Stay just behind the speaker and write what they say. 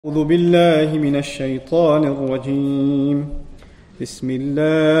أعوذ بالله من الشيطان الرجيم. بسم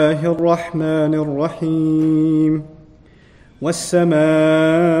الله الرحمن الرحيم. والسماء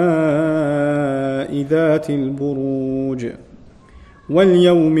ذات البروج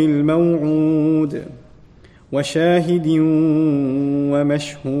واليوم الموعود وشاهد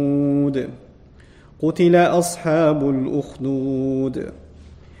ومشهود قتل أصحاب الأخدود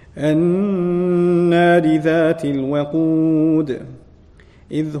النار ذات الوقود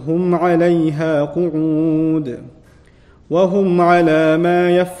إذ هم عليها قعود وهم على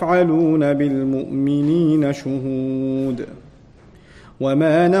ما يفعلون بالمؤمنين شهود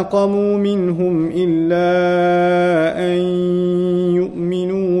وما نقموا منهم إلا أن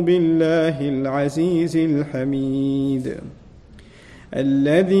يؤمنوا بالله العزيز الحميد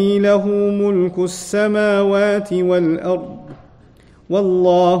الذي له ملك السماوات والأرض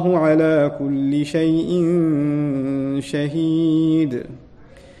والله على كل شيء شهيد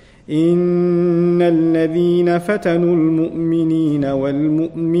إن الذين فتنوا المؤمنين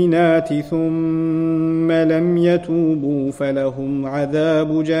والمؤمنات ثم لم يتوبوا فلهم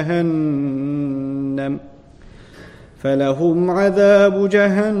عذاب جهنم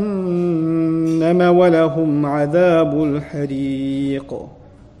ولهم عذاب الحريق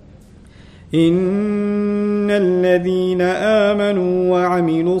إن الذين آمنوا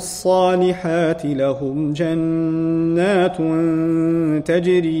وعملوا الصالحات لهم جنات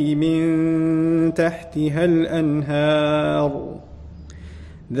تجري من تحتها الأنهار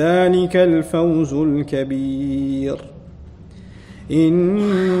ذلك الفوز الكبير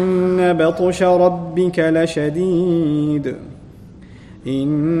إن بطش ربك لشديد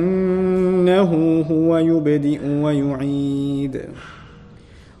إنه هو يبدئ ويعيد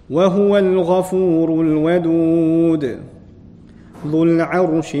وهو الغفور الودود ذو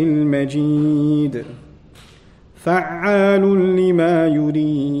العرش المجيد فعال لما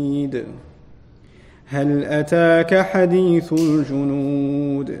يريد هل أتاك حديث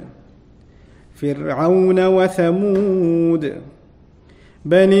الجنود فرعون وثمود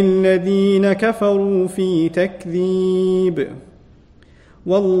بل الذين كفروا في تكذيب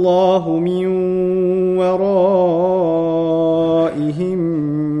والله من ورائهم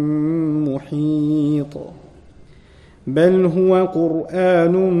محيط بل هو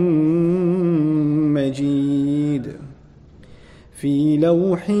قرآن مجيد في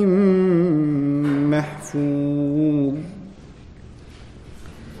لوح محفوظ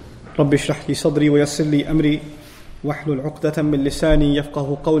رب اشرح لي صدري ويسر لي أمري واحلل عقدة من لساني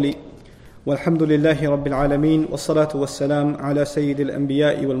يفقه قولي والحمد لله رب العالمين والصلاة والسلام على سيد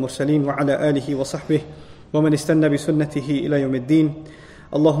الأنبياء والمرسلين وعلى آله وصحبه ومن استنى بسنته إلى يوم الدين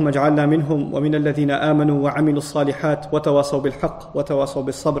اللهم اجعلنا منهم ومن الذين آمنوا وعملوا الصالحات وتواصوا بالحق وتواصوا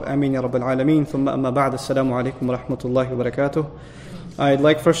بالصبر آمين يا رب العالمين ثم أما بعد السلام عليكم ورحمة الله وبركاته. I'd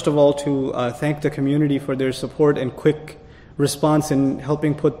like first of all to thank the community for their support and quick response in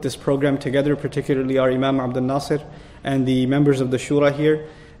helping put this program together, particularly our Imam Abdul Nasir and the members of the Shura here.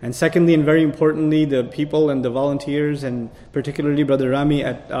 And secondly, and very importantly, the people and the volunteers, and particularly Brother Rami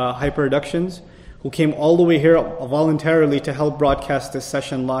at Hyper Productions, who came all the way here voluntarily to help broadcast this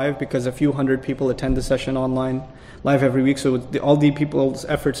session live, because a few hundred people attend the session online live every week. So all the people's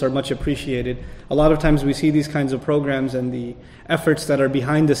efforts are much appreciated. A lot of times we see these kinds of programs and the efforts that are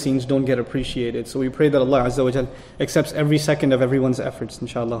behind the scenes don't get appreciated. So we pray that Allah Azza wa Jal accepts every second of everyone's efforts,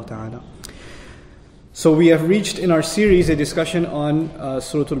 inshallah ta'ala. So we have reached in our series a discussion on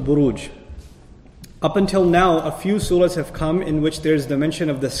Surah Burooj. Up until now, a few surahs have come in which there is the mention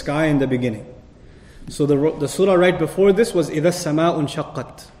of the sky in the beginning. So the surah right before this was إِذَا السَّمَاءُ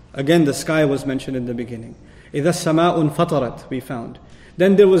انشَقَّتْ. Again, the sky was mentioned in the beginning. إِذَا السَّمَاءُ انفطرت, we found.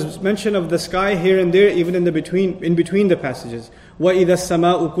 Then there was mention of the sky here and there, even in between the passages. وَإِذَا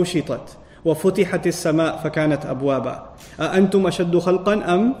السَّمَاءُ كُشِطَتْ وَفُتِحَتِ السَّمَاءُ فَكَانَتْ أَبْوَابًا أَأَنْتُمْ أَشَدُّ خَلْقًا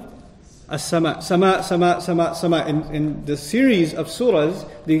أَمْ Sama. In the series of surahs,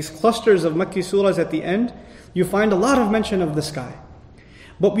 these clusters of Makki surahs at the end, you find a lot of mention of the sky.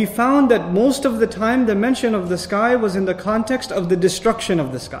 But we found that most of the time the mention of the sky was in the context of the destruction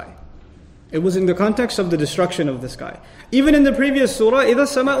of the sky. It was in the context of the destruction of the sky. Even in the previous surah, إِذَا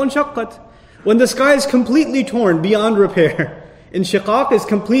السَّمَاءُ انشَقَّتْ, when the sky is completely torn beyond repair. Inshiqaq is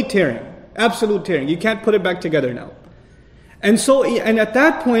complete tearing, absolute tearing. You can't put it back together now. And at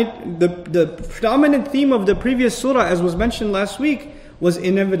that point, the predominant theme of the previous surah, as was mentioned last week, was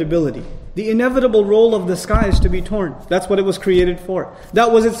inevitability. The inevitable role of the sky is to be torn. That's what it was created for.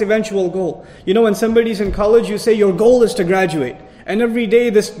 That was its eventual goal. You know, when somebody's in college, you say your goal is to graduate. And every day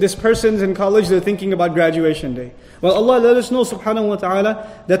this person's in college, they're thinking about graduation day. Well, Allah let us know subhanahu wa ta'ala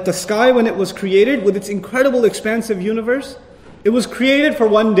that the sky, when it was created with its incredible expansive universe, It was created for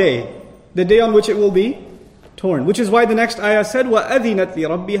one day, the day on which it will be torn. Which is why the next ayah said, وَأَذِنَتْ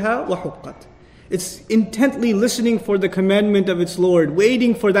لِرَبِّهَا وَحُقَّتْ. It's intently listening for the commandment of its Lord,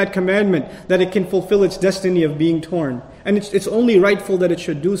 waiting for that commandment that it can fulfill its destiny of being torn. And it's only rightful that it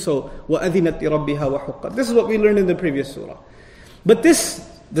should do so. وَأَذِنَتْ لِرَبِّهَا وَحُقَّتْ. This is what we learned in the previous surah. But the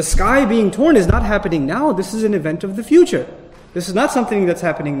sky being torn is not happening now. This is an event of the future. This is not something that's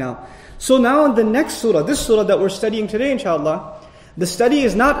happening now. So now in the next surah, this surah that we're studying today, inshallah, the study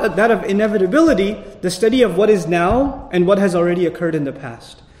is not that of inevitability, the study of what is now and what has already occurred in the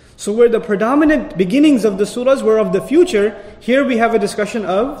past. So where the predominant beginnings of the surahs were of the future, here we have a discussion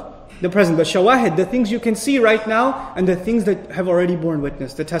of the present, the shawahid, the things you can see right now and the things that have already borne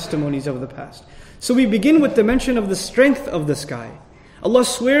witness, the testimonies of the past. So we begin with the mention of the strength of the sky. Allah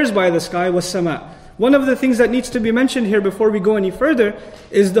swears by the sky, was sama. One of the things that needs to be mentioned here before we go any further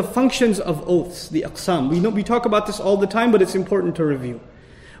is the functions of oaths, the aqsam. We talk about this all the time, but it's important to review.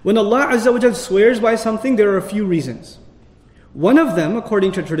 When Allah Azza wa Jal swears by something, there are a few reasons. One of them,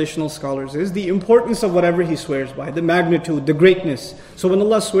 according to traditional scholars, is the importance of whatever He swears by, the magnitude, the greatness. So when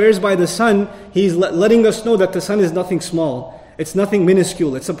Allah swears by the sun, He's letting us know that the sun is nothing small. It's nothing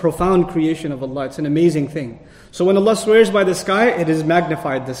minuscule. It's a profound creation of Allah. It's an amazing thing. So when Allah swears by the sky, it has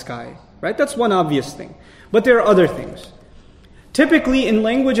magnified the sky. Right? That's one obvious thing. But there are other things. Typically in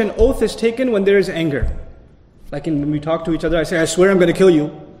language, an oath is taken when there is anger. Like when we talk to each other, I say, I swear I'm going to kill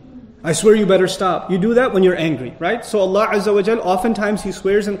you. I swear you better stop. You do that when you're angry, right? So Allah Azza wa Jal, oftentimes He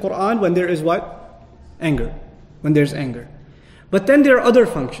swears in Quran when there is what? Anger. When there's anger. But then there are other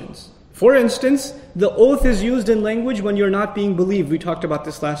functions. For instance, the oath is used in language when you're not being believed. We talked about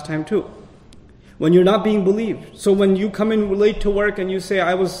this last time too. When you're not being believed. So when you come in late to work and you say,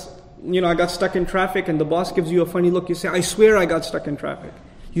 I got stuck in traffic, and the boss gives you a funny look, you say, I swear I got stuck in traffic.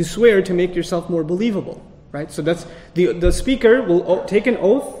 You swear to make yourself more believable, right? So that's the speaker will take an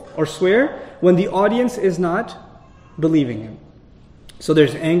oath or swear when the audience is not believing him. So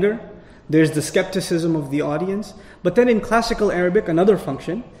there's anger, there's the skepticism of the audience, but then in classical Arabic, another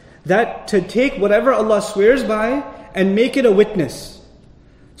function, that to take whatever Allah swears by and make it a witness.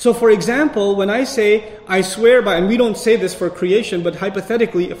 So for example, when I say, I swear by, and we don't say this for creation, but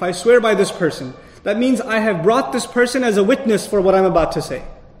hypothetically, if I swear by this person, that means I have brought this person as a witness for what I'm about to say.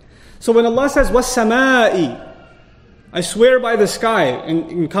 So when Allah says, was-samai, I swear by the sky,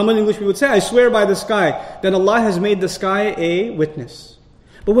 in common English we would say, I swear by the sky, then Allah has made the sky a witness.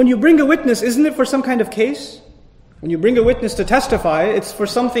 But when you bring a witness, isn't it for some kind of case? When you bring a witness to testify, it's for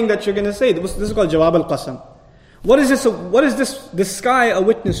something that you're going to say. This is called jawab al-qasam. What is this sky a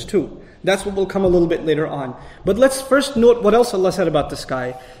witness to? That's what will come a little bit later on. But let's first note what else Allah said about the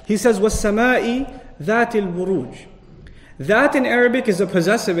sky. He says, وَالسَّمَاءِ ذَاتِ الْبُرُوج. That in Arabic is a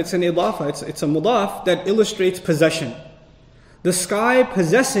possessive, it's an idafa, it's a mudaf that illustrates possession. The sky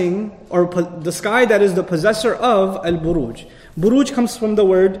possessing, or the sky that is the possessor of Al-Burooj. Burooj comes from the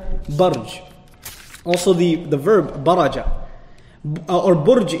word barj. Also the verb baraja. Or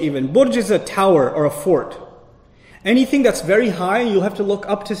burj even. Burj is a tower or a fort. Anything that's very high, you have to look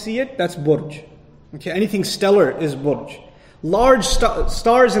up to see it, that's burj. Okay, anything stellar is burj. Large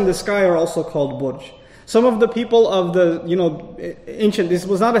stars in the sky are also called burj. Some of the people of the, ancient, this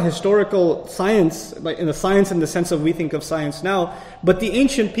was not a historical science, like in the science in the sense of we think of science now, but the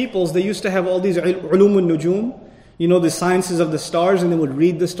ancient peoples, they used to have all these ulum nujum, the sciences of the stars, and they would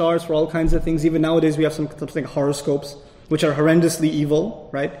read the stars for all kinds of things. Even nowadays we have something horoscopes, which are horrendously evil,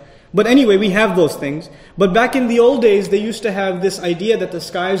 right? But anyway, we have those things. But back in the old days, they used to have this idea that the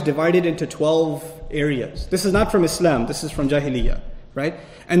sky is divided into 12 areas. This is not from Islam, this is from Jahiliyyah, right?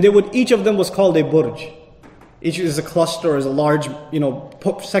 And each of them was called a burj. Each is a cluster, is a large,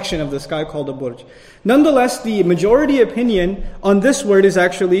 section of the sky called a burj. Nonetheless, the majority opinion on this word is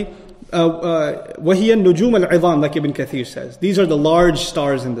actually وَهِيَ النُّجُومَ الْعِظَامِ, like Ibn Kathir says. These are the large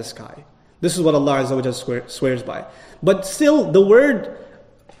stars in the sky. This is what Allah Azza wa Jalla swears by. But still, the word,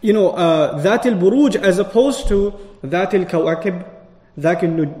 ذَاتِ الْبُرُوج, as opposed to ذَاتِ الْكَوَاكِبِ,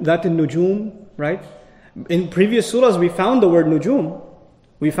 ذَاتِ النُّجُوم, right? In previous surahs, we found the word nujum.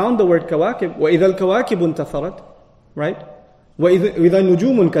 We found the word kawakib. وَإِذَا الْكَوَاكِبُ انْتَثَرَتْ, right? وَإِذَا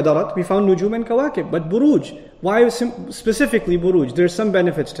النُّجُومُ انْكَدَرَتْ. We found nujum and kawakib. But buruj, why specifically buruj? There's some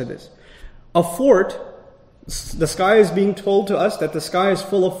benefits to this. A fort, the sky is being told to us that the sky is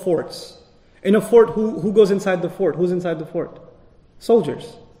full of forts. In a fort, who goes inside the fort? Who's inside the fort?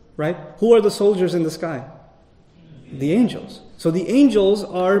 Soldiers, right? Who are the soldiers in the sky? The angels. So the angels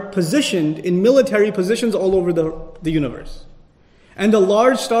are positioned in military positions all over the universe. And the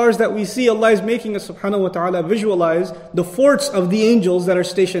large stars that we see, Allah is making us subhanahu wa ta'ala visualize the forts of the angels that are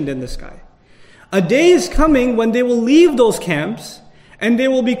stationed in the sky. A day is coming when they will leave those camps and they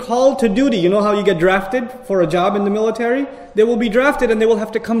will be called to duty. You know how you get drafted for a job in the military? They will be drafted and they will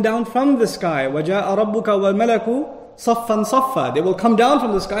have to come down from the sky. وَجَاءَ رَبُّكَ وَالْمَلَكُ صَفًّا صَفًّا. They will come down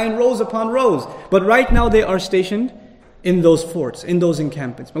from the sky in rows upon rows. But right now they are stationed in those forts, in those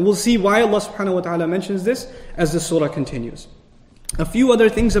encampments. And we'll see why Allah subhanahu wa ta'ala mentions this as the surah continues. A few other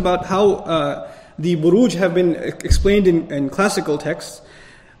things about how the Burooj have been explained in classical texts.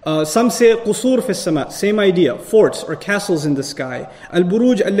 Some say qusur fi sama, same idea, forts or castles in the sky.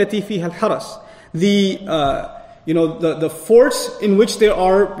 Al-Burooj allati fiha al-haras. The forts in which there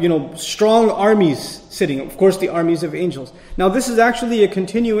are, strong armies sitting. Of course, the armies of angels. Now, this is actually a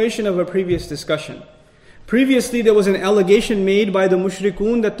continuation of a previous discussion. Previously, there was an allegation made by the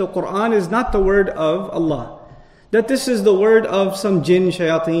mushrikun that the Quran is not the word of Allah. That this is the word of some jinn,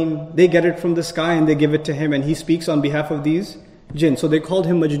 shayateen. They get it from the sky and they give it to him and he speaks on behalf of these jinn. So they called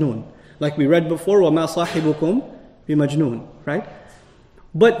him Majnoon. Like we read before, وَمَا صَاحِبُكُمْ بِمَجْنُونَ. Right?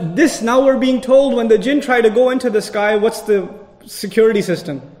 But this, now we're being told when the jinn try to go into the sky, what's the security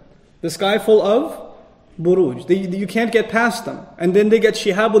system? The sky full of buruj. You can't get past them. And then they get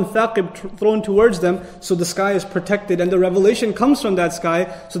shihabun thaqib thrown towards them, so the sky is protected. And the revelation comes from that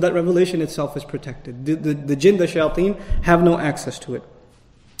sky, so that revelation itself is protected. The jinn, the shayateen, have no access to it.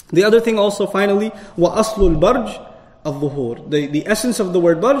 The other thing also finally, وَأَصْلُ الْبَرْجِ الظُّهُورِ. The essence of the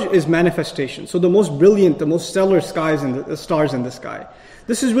word barj is manifestation. So the most brilliant, the most stellar stars in the sky.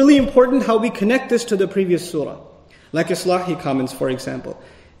 This is really important how we connect this to the previous surah. Like Islahi comments, for example.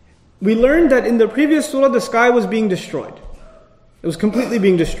 We learned that in the previous surah, the sky was being destroyed. It was completely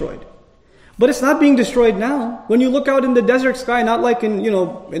being destroyed. But it's not being destroyed now. When you look out in the desert sky, not like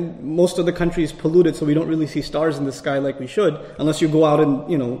in most of the countries polluted, so we don't really see stars in the sky like we should, unless you go out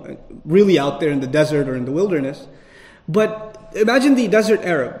and, really out there in the desert or in the wilderness. But imagine the desert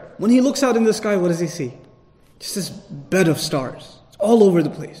Arab. When he looks out in the sky, what does he see? Just this bed of stars. It's all over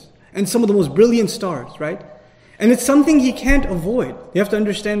the place. And some of the most brilliant stars, right? And it's something he can't avoid. You have to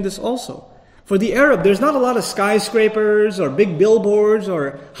understand this also. For the Arab, there's not a lot of skyscrapers or big billboards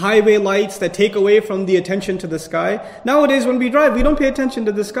or highway lights that take away from the attention to the sky. Nowadays, when we drive, we don't pay attention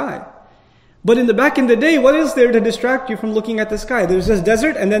to the sky. But back in the day, what is there to distract you from looking at the sky? There's this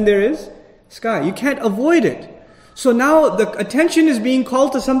desert and then there is sky. You can't avoid it. So now the attention is being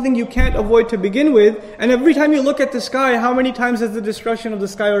called to something you can't avoid to begin with. And every time you look at the sky, how many times has the destruction of the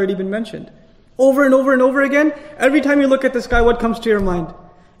sky already been mentioned? Over and over and over again. Every time you look at the sky, what comes to your mind?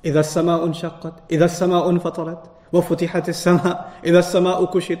 إِذَا السَّمَاءُ انشَقَّتْ إِذَا السَّمَاءُ انْفَطَرَتْ وَفُتِحَتِ السَّمَاءُ إِذَا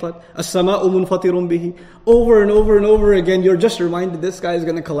السَّمَاءُ كُشِطَتْ السَّمَاءُ مُنْفَطِرٌ بِهِ. Over and over and over again, you're just reminded this sky is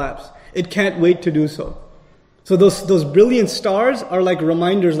going to collapse. It can't wait to do so. So those brilliant stars are like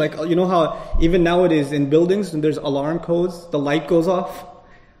reminders, like, how even nowadays in buildings, and there's alarm codes, the light goes off,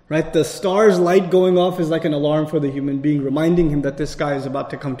 right? The star's light going off is like an alarm for the human being, reminding him that this sky is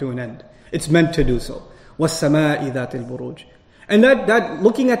about to come to an end. It's meant to do so. وَالسَّمَاءِ ذَاتِ الْبُرُوجِ. And that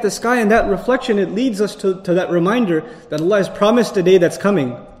looking at the sky and that reflection, it leads us to that reminder that Allah has promised a day that's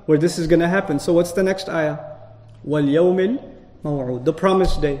coming where this is going to happen. So what's the next ayah? وَالْيَوْمِ الْمَوْعُودِ. The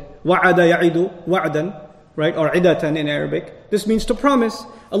promised day. وَعَدَ يَعِدُ وَعْدًا. Right? Or idatan in Arabic. This means to promise.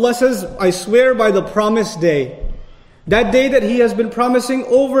 Allah says, I swear by the promised day. That day that He has been promising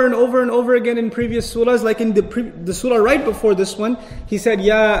over and over and over again in previous surahs, like in the surah right before this one, He said,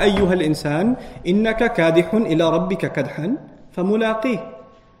 Ya ayyuhal insan, innaka kadihun ila rabbika kadhan, famulaqih.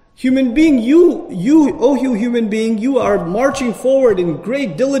 Human being, you human being, you are marching forward in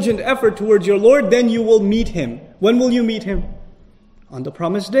great diligent effort towards your Lord, then you will meet Him. When will you meet Him? On the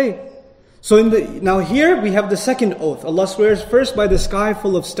promised day. So now here we have the second oath. Allah swears first by the sky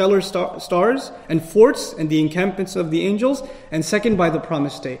full of stellar stars and forts and the encampments of the angels, and second by the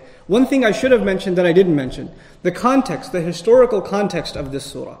promised day. One thing I should have mentioned that I didn't mention, the context, the historical context of this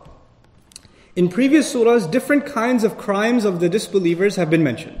surah. In previous surahs, different kinds of crimes of the disbelievers have been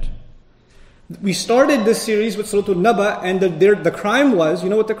mentioned. We started this series with Surah An-Naba, and the crime was, you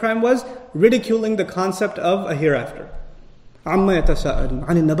know what the crime was? Ridiculing the concept of a hereafter. عَمَّا يَتَسَاءَلُونَ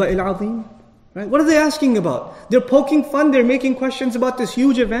عَنِ النَّبَإِ الْعَظِيمِ. Right? What are they asking about? They're poking fun, they're making questions about this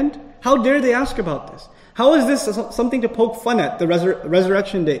huge event. How dare they ask about this? How is this something to poke fun at, the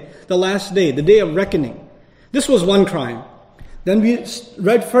resurrection day, the last day, the day of reckoning? This was one crime. Then we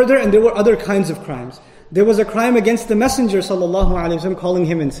read further and there were other kinds of crimes. There was a crime against the Messenger ﷺ, calling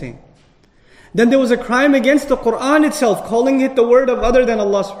him insane. Then there was a crime against the Quran itself, calling it the word of other than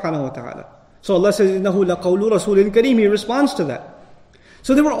Allah subhanahu wa ta'ala. So Allah says, إِنَّهُ لَقَوْلُ رَسُولٍ كَرِيمٍ. He responds to that.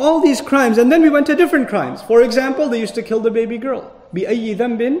 So there were all these crimes, and then we went to different crimes. For example, they used to kill the baby girl. بِأَيِّ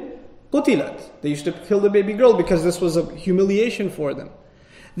ذَنْبٍ قُتِلَتْ. They used to kill the baby girl because this was a humiliation for them.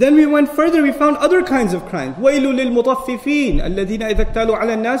 Then we went further, we found other kinds of crimes. وَيْلُ لِلْمُطَفِّفِينَ الَّذِينَ إِذَا اكْتَالُوا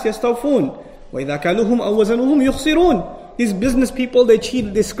عَلَى النَّاسِ يَسْتَوْفُونَ وَإِذَا كَالُوهُمْ أَوْ وَزَنُوهُمْ يُخْسِرُونَ. These business people, they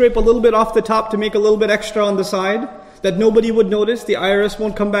cheat, they scrape a little bit off the top to make a little bit extra on the side that nobody would notice. The IRS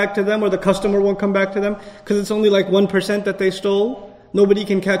won't come back to them, or the customer won't come back to them, because it's only like 1% that they stole. Nobody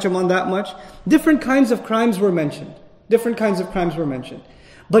can catch them on that much. Different kinds of crimes were mentioned. Different kinds of crimes were mentioned.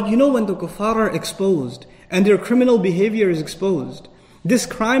 But you know, when the kuffar are exposed and their criminal behavior is exposed, this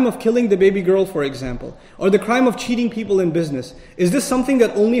crime of killing the baby girl, for example, or the crime of cheating people in business, is this something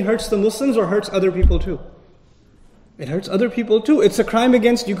that only hurts the Muslims or hurts other people too? It hurts other people too. It's a crime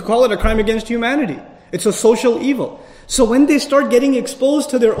against, you could call it a crime against humanity. It's a social evil. So when they start getting exposed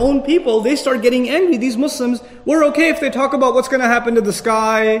to their own people, they start getting angry. These Muslims, we're okay if they talk about what's going to happen to the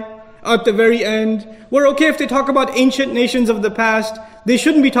sky at the very end. We're okay if they talk about ancient nations of the past. They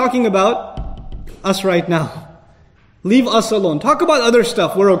shouldn't be talking about us right now. Leave us alone. Talk about other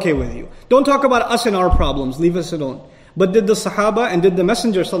stuff. We're okay with you. Don't talk about us and our problems. Leave us alone. But did the Sahaba and did the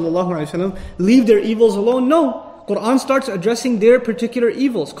Messenger ﷺ leave their evils alone? No. Quran starts addressing their particular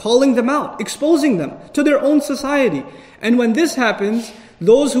evils, calling them out, exposing them to their own society. And when this happens,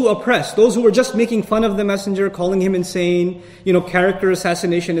 those who oppress, those who are just making fun of the Messenger, calling him insane, character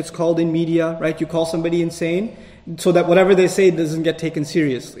assassination, it's called in media, right? You call somebody insane so that whatever they say doesn't get taken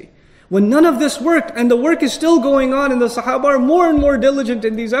seriously. When none of this worked, and the work is still going on, and the Sahaba are more and more diligent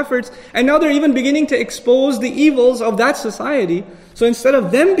in these efforts, and now they're even beginning to expose the evils of that society. So instead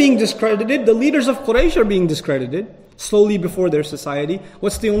of them being discredited, the leaders of Quraysh are being discredited, slowly before their society.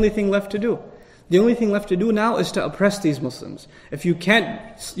 What's the only thing left to do? The only thing left to do now is to oppress these Muslims. If you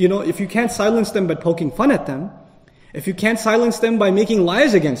can't silence them by poking fun at them, if you can't silence them by making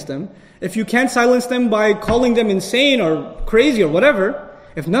lies against them, if you can't silence them by calling them insane or crazy or whatever,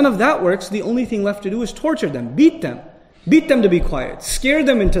 if none of that works, the only thing left to do is torture them, beat them to be quiet, scare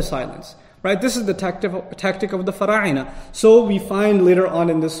them into silence. Right? This is the tactic of the Fara'ina. So we find later on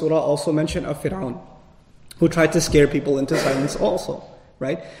in this surah also mention of Fir'aun, who tried to scare people into silence also.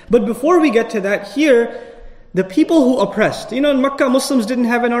 Right? But before we get to that, here, the people who oppressed, in Makkah, Muslims didn't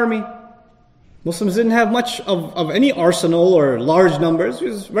have an army. Muslims didn't have much of any arsenal or large numbers. It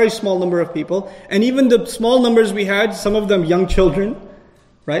was a very small number of people. And even the small numbers we had, some of them young children,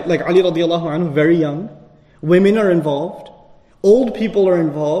 right? Like Ali radiallahu anhu, very young. Women are involved. Old people are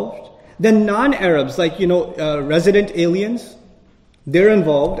involved. Then non-Arabs, like, resident aliens, they're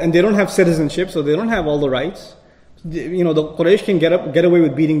involved, and they don't have citizenship, so they don't have all the rights. The Quraysh can get away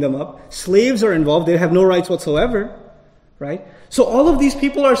with beating them up. Slaves are involved, they have no rights whatsoever, right? So all of these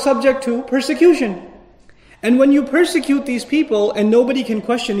people are subject to persecution. And when you persecute these people and nobody can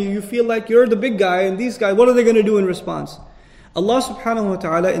question you, you feel like you're the big guy, and these guys, what are they going to do in response? Allah subhanahu wa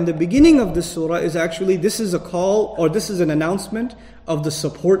ta'ala in the beginning of this surah is actually, this is a call, or this is an announcement of the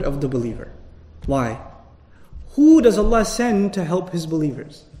support of the believer. Why? Who does Allah send to help His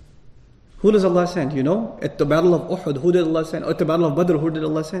believers? Who does Allah send? At the battle of Uhud, who did Allah send? At the battle of Badr, who did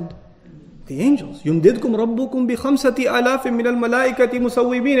Allah send? The angels. يُمْدِدْكُمْ رَبُّكُمْ بِخَمْسَةِ آلَافٍ مِّنَ الْمَلَائِكَةِ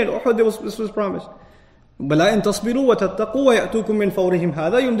مُسَوِّمِينَ. At Uhud, this was promised. بَلَا إِن تَصْبِرُوا وَتَتَّقُوا وَيَأْتُوكُم مِّن فَوْرِهِمْ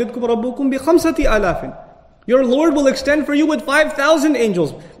هَذَا يُمْدِدْكُمْ رَبُّكُمْ بِخَمْسَةِ آلَافٍ. Your Lord will extend for you with 5,000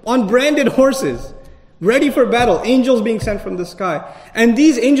 angels on branded horses, ready for battle, angels being sent from the sky. And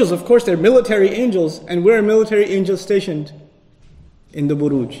these angels, of course, they're military angels, and where are military angels stationed? In the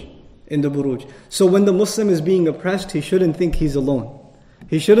Burooj. In the Burooj. So when the Muslim is being oppressed, he shouldn't think he's alone.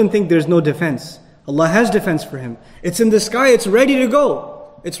 He shouldn't think there's no defense. Allah has defense for him. It's in the sky, it's ready to go.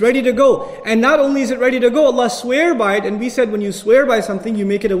 It's ready to go. And not only is it ready to go, Allah swear by it. And we said when you swear by something, you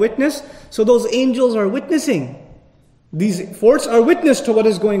make it a witness. So those angels are witnessing. These forts are witness to what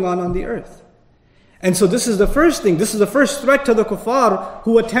is going on the earth. And so this is the first thing. This is the first threat to the kuffar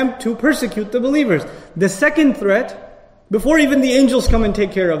who attempt to persecute the believers. The second threat, before even the angels come and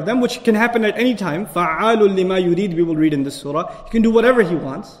take care of them, which can happen at any time, فَعَالٌ لِمَا يُرِيدُ, we will read in this surah. He can do whatever he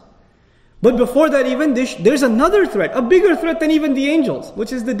wants. But before that even, there's another threat, a bigger threat than even the angels,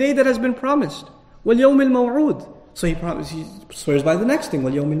 which is the day that has been promised. وَالْيَوْمِ الْمَوْعُودِ. So he swears by the next thing,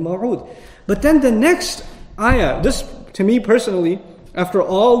 وَالْيَوْمِ الْمَوْعُودِ. But then the next ayah, this to me personally, after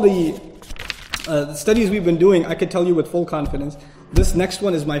all the studies we've been doing, I could tell you with full confidence, this next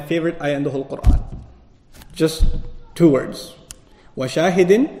one is my favorite ayah in the whole Quran. Just 2 words.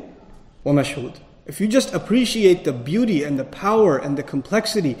 وَشَاهِدٍ وَمَشْهُودٍ. If you just appreciate the beauty and the power and the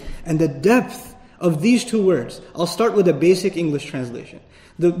complexity and the depth of these 2 words, I'll start with a basic English translation.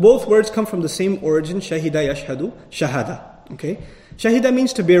 Both words come from the same origin, shahida yashhadu, shahada. Okay? Shahida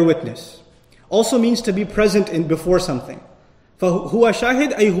means to bear witness. Also means to be present before something. فَهُوَ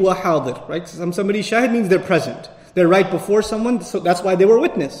شَاهِد أي هُوَ حاضر. Right? Somebody shahid means they're present. They're right before someone, so that's why they were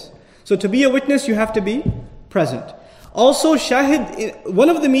witness. So to be a witness, you have to be present. Also, shahid, one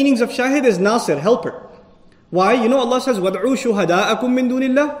of the meanings of shahid is nasir, helper. Why? You know Allah says, وَادْعُوا شُهَدَاءَكُم مِّن دُونِ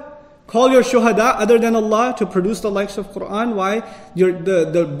اللَّهِ. Call your shuhada other than Allah to produce the likes of Quran. Why?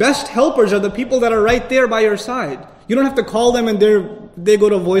 The best helpers are the people that are right there by your side. You don't have to call them and they go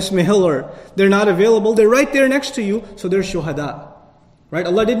to voicemail or they're not available. They're right there next to you, so they're shuhada. Right?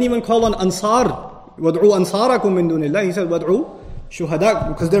 Allah didn't even call on ansar. وَادْعُوا أَنصَارَكُم مِّن دُونِ اللَّهِ. He said, وَادْعُوا شُهَدَاءَكُم,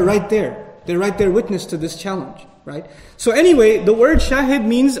 because they're right there. They're right there witness to this challenge. Right? So anyway, the word shahid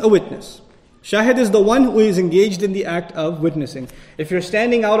means a witness. Shahid is the one who is engaged in the act of witnessing. If you're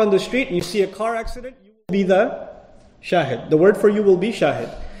standing out on the street and you see a car accident, you will be the shahid. The word for you will be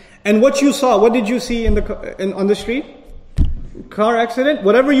shahid. And what you saw, what did you see on the street? Car accident.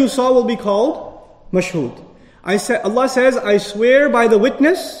 Whatever you saw will be called mashhud. Allah says, I swear by the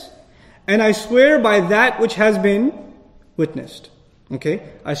witness and I swear by that which has been witnessed. Okay?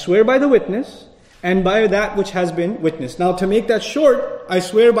 I swear by the witness and by that which has been witnessed. Now to make that short, I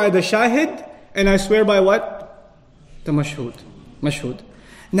swear by the shahid and I swear by what? The mashhud. Mashhud.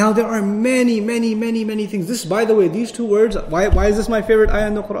 Now there are many things. This, by the way, these two words, why is this my favorite ayah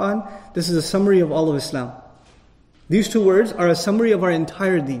in the Quran? This is a summary of all of Islam. These two words are a summary of our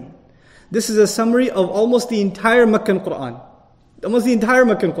entire deen. This is a summary of almost the entire Meccan Quran. Almost the entire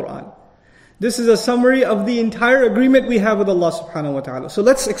Meccan Quran. This is a summary of the entire agreement we have with Allah subhanahu wa ta'ala. So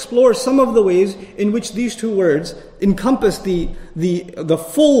let's explore some of the ways in which these two words encompass the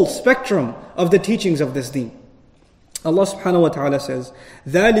full spectrum of the teachings of this deen. Allah subhanahu wa ta'ala says,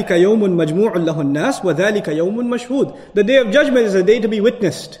 ذَلِكَ يَوْمٌ مَجْمُوعٌ لَهُ النَّاسِ وَذَلِكَ يَوْمٌ مَشْهُودٌ. The day of judgment is a day to be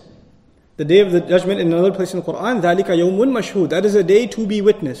witnessed. The day of the judgment in another place in the Quran, ذَلِكَ يَوْمٌ مَشْهُودٌ. That is a day to be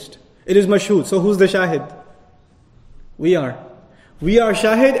witnessed. It is mashhud. So who's the shahid? We are. We are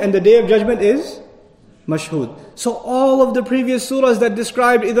shahid and the day of judgment is mashhud. So all of the previous surahs that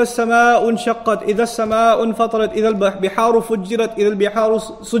described إِذَا السَّمَاءُ انشَقَّتْ إِذَا السَّمَاءُ انْفَطَرَتْ إِذَا الْبِحَارُ فُجِّرَتْ إِذَا الْبِحَارُ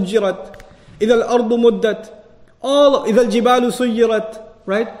سُجِّرَتْ إِذَا الْأَرْضُ مُدَّتْ إِذَا الْجِبَالُ سُيِّرَتْ,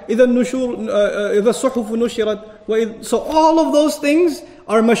 right? إِذَا الصُّحُفُ نُشِرَتْ. So all of those things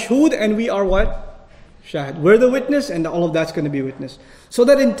are mashhud and we are what? Shahid. We're the witness and all of that's going to be witnessed. So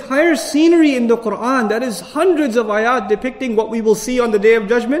that entire scenery in the Quran, that is hundreds of ayat depicting what we will see on the day of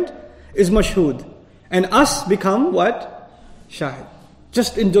judgment, is mashhud. And us become what? Shahid.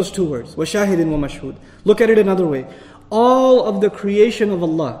 Just in those two words. Wa shahidin wa mashhud. Look at it another way. All of the creation of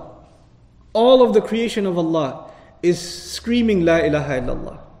Allah, all of the creation of Allah is screaming La ilaha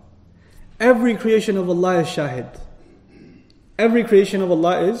illallah. Every creation of Allah is shahid. Every creation of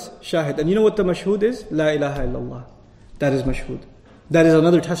Allah is shahid. And you know what the mashhud is? La ilaha illallah. That is mashhud. That is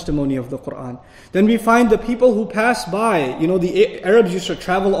another testimony of the Quran. Then we find the people who pass by, you know, the Arabs used to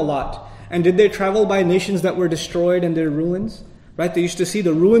travel a lot. And did they travel by nations that were destroyed and their ruins? Right? They used to see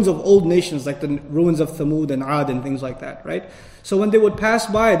the ruins of old nations, like the ruins of Thamud and Ad and things like that, right? So when they would pass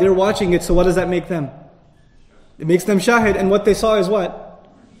by, they're watching it, so what does that make them? It makes them shahid, and what they saw is what?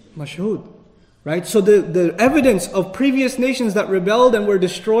 Mashhud. Right? So the evidence of previous nations that rebelled and were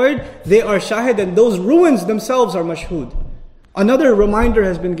destroyed, they are shahid, and those ruins themselves are mashhud. Another reminder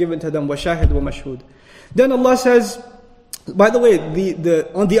has been given to them, wa shahid wa mashhud. Then Allah says, by the way,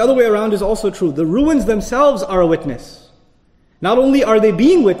 on the other way around is also true. The ruins themselves are a witness. Not only are they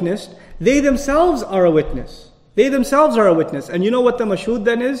being witnessed, they themselves are a witness. They themselves are a witness. And you know what the mashhud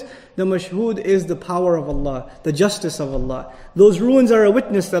then is? The mashhud is the power of Allah, the justice of Allah. Those ruins are a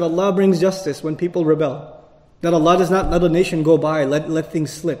witness that Allah brings justice when people rebel. That Allah does not let a nation go by, let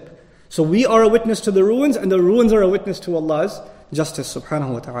things slip. So we are a witness to the ruins, and the ruins are a witness to Allah's justice,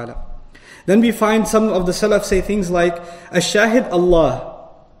 subhanahu wa ta'ala. Then we find some of the Salaf say things like, Ash-Shahid Allah.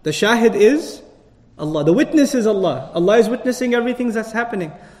 The Shahid is Allah. The witness is Allah. Allah is witnessing everything that's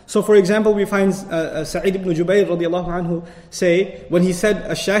happening. So for example, we find Sa'id ibn Jubayr radiallahu anhu say, when he said,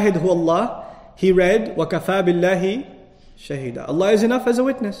 Ash-Shahid hu Allah, he read, وَكَفَى بِاللَّهِ شَهِيدًا. Allah is enough as a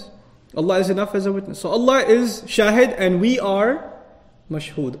witness. Allah is enough as a witness. So Allah is Shahid and we are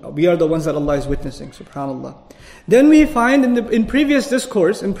mashhud. We are the ones that Allah is witnessing, subhanAllah. Then we find in previous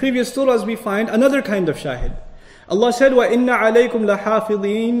discourse, in previous surahs, we find another kind of shahid. Allah said, وَإِنَّ عَلَيْكُمْ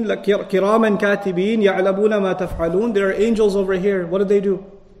لَحَافِظِينَ كِرَامًا كَاتِبِينَ يَعْلَمُونَ مَا تَفْعَلُونَ. There are angels over here. What do?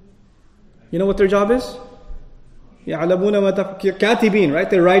 You know what their job is? يَعْلَمُونَ مَا تَفْعَلُونَ. Katibin, right?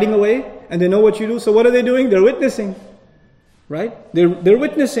 They're writing away and they know what you do. So what are they doing? They're witnessing. Right? They're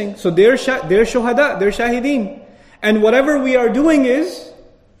witnessing. So they're shuhada, they're shahideen. And whatever we are doing is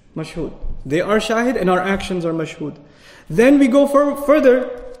mashhud. They are shahid and our actions are mashhud. Then we go further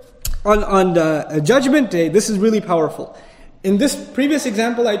on the judgment day. This is really powerful. In this previous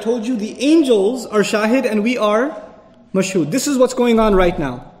example, I told you the angels are shahid and we are mashhud. This is what's going on right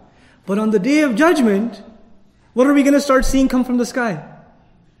now. But on the day of judgment, what are we going to start seeing come from the sky?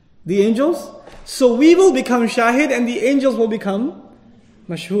 The angels. So we will become shahid and the angels will become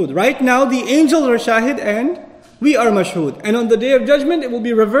mashhud. Right now, the angels are shahid and we are mashhud. And on the day of judgment, it will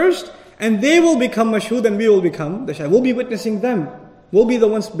be reversed and they will become mashhud and we will become the shahid. We'll be witnessing them. We'll be the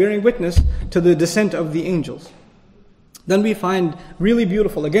ones bearing witness to the descent of the angels. Then we find really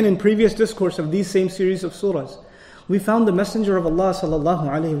beautiful, again in previous discourse of these same series of surahs, we found the Messenger of Allah sallallahu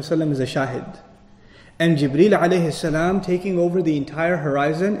alaihi wasallam is a shahid. And Jibreel alayhi salam taking over the entire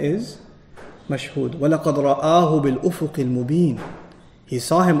horizon is mashhud. وَلَقَدْ رَآهُ بِالْأُفُقِ الْمُبِينِ. He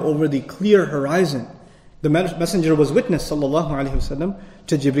saw him over the clear horizon. The Messenger was witness sallallahu alaihi wasallam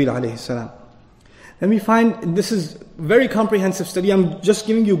to Jibreel alayhi salam. Then we find, this is very comprehensive study. I'm just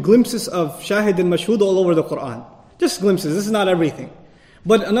giving you glimpses of shahid and mashhud all over the Quran. Just glimpses, this is not everything.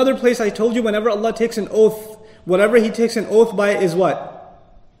 But another place I told you, whenever Allah takes an oath, whatever He takes an oath by is what?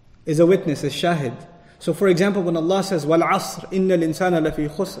 Is a witness, is shahid. So for example, when Allah says, وَالْعَصْرِ إِنَّ الْإِنسَانَ لَفِي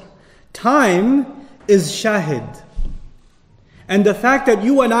خُسْرٍ, time is shahid. And the fact that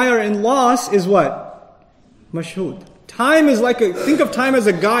you and I are in loss is what? Mashhud. Time is like think of time as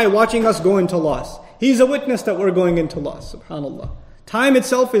a guy watching us go into loss. He's a witness that we're going into loss, subhanAllah. Time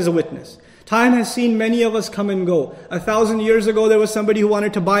itself is a witness. Time has seen many of us come and go. 1,000 years ago, there was somebody who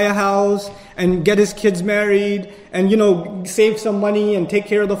wanted to buy a house and get his kids married and, save some money and take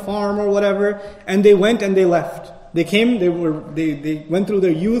care of the farm or whatever. And they went and they left. They came, they went through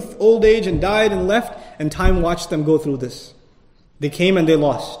their youth, old age and died and left. And time watched them go through this. They came and they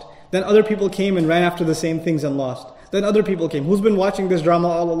lost. Then other people came and ran after the same things and lost. Then other people came. Who's been watching this drama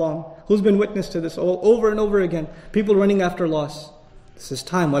all along? Who's been witness to this all over and over again? People running after loss. This is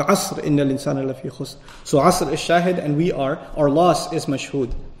time. وَالْعَصْرِ إِنَّ الْإِنسَانَ لَفِي خُسْرٍ. So Asr is shahid and our loss is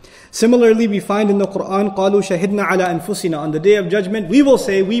mashhud. Similarly, we find in the Quran, قَالُوا شَهِدْنَا عَلَىٰ أَنفُسِنَا. On the day of judgment, we will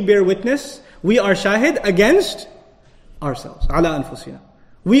say, we bear witness, we are shahid against ourselves. عَلَىٰ أَنفُسِنَا.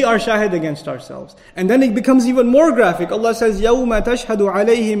 We are shahid against ourselves. And then it becomes even more graphic. Allah says, يَوْمَ تَشْهَدُ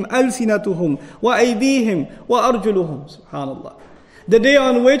عَلَيْهِمْ أَلْسِنَتُهُمْ وَأَيْدِيهِمْ وَأَرْجُلُهُمْ. SubhanAllah. The day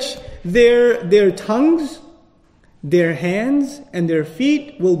on which their tongues, their hands and their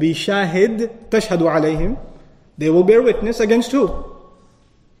feet will be shahid, tashhadu alayhim. They will bear witness against who?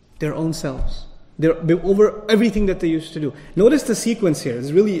 Their own selves. They're over everything that they used to do. Notice the sequence here.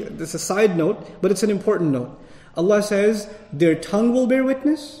 It's a side note, but it's an important note. Allah says their tongue will bear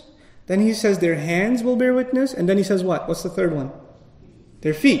witness. Then He says their hands will bear witness. And then He says what? What's the third one?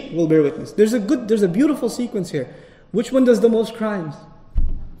 Their feet will bear witness. There's a beautiful sequence here. Which one does the most crimes?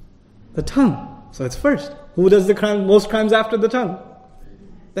 The tongue. So it's first. Who does the most crimes after the tongue?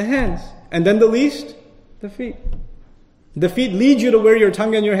 The hands. And then the least? The feet. The feet lead you to where your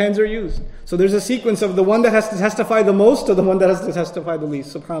tongue and your hands are used. So there's a sequence of the one that has to testify the most to the one that has to testify the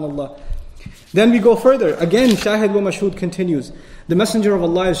least. SubhanAllah. Then we go further. Again, shahid wa mashhud continues. The Messenger of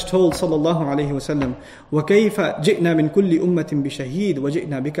Allah is told, sallallahu alayhi wa sallam, وَكَيْفَ جِئْنَا مِن كُلِّ أُمَّةٍ بِشَهِيدٍ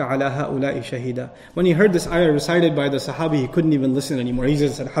وَجِئْنَا بِكَ عَلَىٰ هَؤُلَاءِ شَهِيدًا. When he heard this ayah recited by the Sahabi, he couldn't even listen anymore. He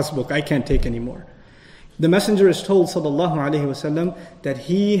just said, Hasbuk, I can't take anymore. The Messenger is told, sallallahu alayhi wa sallam, that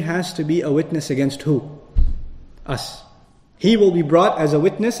he has to be a witness against who? Us. He will be brought as a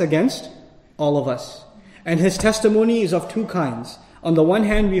witness against all of us. And his testimony is of two kinds. On the one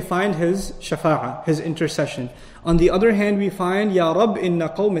hand, we find his shafa'ah, his intercession. On the other hand, we find, Ya Rabb, inna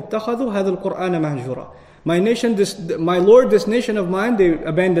qawm ittakhadhu hadha al-Qur'ana mahjura. My Lord, this nation of mine, they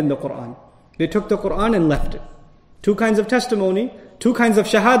abandoned the Qur'an. They took the Qur'an and left it. Two kinds of testimony, two kinds of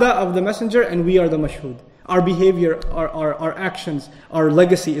shahada of the Messenger, and we are the mashhud. Our behavior, our actions, our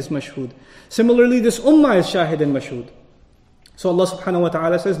legacy is mashhud. Similarly, this ummah is shahid and mashhud. So Allah subhanahu wa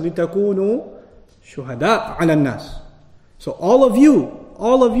ta'ala says, لِتَكُونُوا شُهَدَاءَ عَلَى النَّاسِ. So all of you,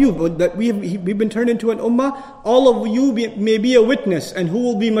 that we've been turned into an ummah, all of you may be a witness, and who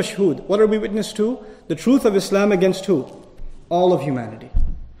will be mashhud? What are we witness to? The truth of Islam against who? All of humanity.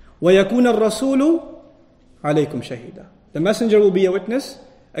 وَيَكُونَ الرَّسُولُ عَلَيْكُمْ شَهِيدًا. The Messenger will be a witness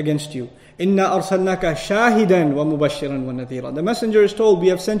against you. إِنَّا أَرْسَلْنَاكَ شَاهِدًا وَمُبَشِّرًا وَنَذِيرًا. The Messenger is told, we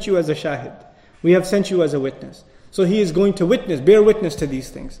have sent you as a shahid. We have sent you as a witness. So he is going to bear witness to these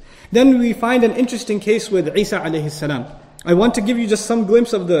things. Then we find an interesting case with Isa alayhi salam. I want to give you just some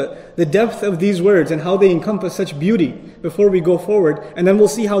glimpse of the depth of these words and how they encompass such beauty before we go forward. And then we'll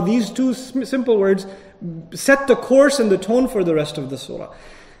see how these two simple words set the course and the tone for the rest of the surah.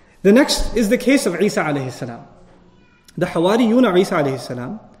 The next is the case of Isa alayhi salam. The Hawariyun Isa alayhi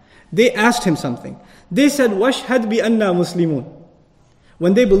salam, they asked him something. They said, وَاشْهَدْ بِأَنَّا مُسْلِمُونَ.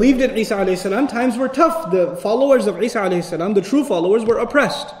 When they believed in Isa alayhi salam, times were tough. The followers of Isa alayhi salam, the true followers, were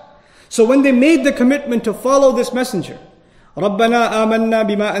oppressed. So when they made the commitment to follow this messenger, رَبَّنَا آمَنَّا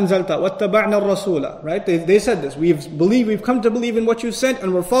بِمَا أَنزَلْتَ وَاتَّبَعْنَا الرَّسُولَ, right? They said this. We've come to believe in what you sent,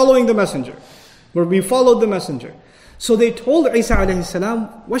 and we're following the messenger. We followed the messenger. So they told Isa alayhi salam,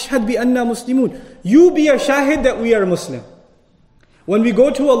 وَاشْهَدْ بِأَنَّا مُسْلِمُونَ, you be a shahid that we are Muslim. When we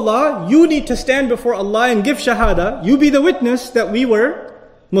go to Allah, you need to stand before Allah and give shahada. You be the witness that we were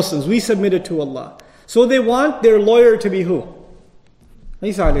Muslims. We submitted to Allah. So they want their lawyer to be who?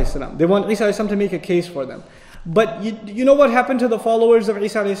 Isa alayhi salam. They want Isa alayhi salam to make a case for them. But you know what happened to the followers of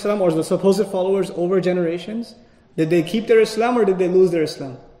Isa alayhi salam, or the supposed followers over generations? Did they keep their Islam or did they lose their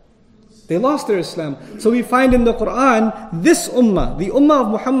Islam? They lost their Islam. So we find in the Quran, this ummah, the ummah of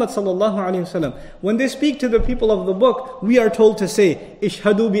Muhammad sallallahu alayhi wasallam, when they speak to the people of the book, we are told to say,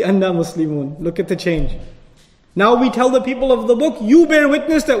 Ishhadu bi anna muslimun. Look at the change. Now we tell the people of the book, you bear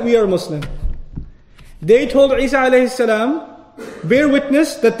witness that we are Muslim. They told Isa alayhi salam, bear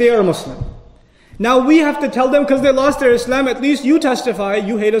witness that they are Muslim. Now we have to tell them, because they lost their Islam, at least you testify,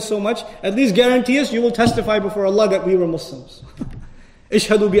 you hate us so much, at least guarantee us you will testify before Allah that we were Muslims.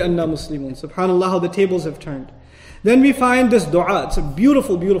 Ishhadu bi anna muslimun. Subhanallah, how the tables have turned. Then we find this dua. It's a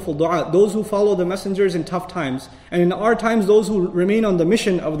beautiful, beautiful dua. Those who follow the messengers in tough times, and in our times, those who remain on the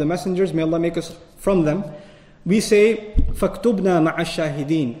mission of the messengers, may Allah make us from them. We say, فَاكْتُبْنَا مَعَ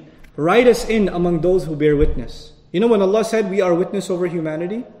الشَّاهِدِينَ, write us in among those who bear witness. You know, when Allah said we are witness over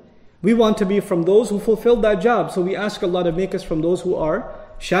humanity, we want to be from those who fulfilled that job. So we ask Allah to make us from those who are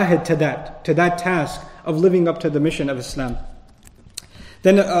shahid to that task of living up to the mission of Islam.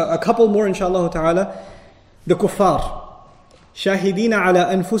 Then a couple more, inshallah ta'ala. The kuffar. Shahidina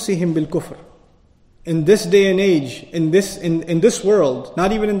ala anfusihim bil kufr. In this day and age, in this world,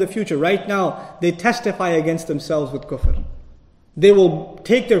 not even in the future, right now, they testify against themselves with kufr. They will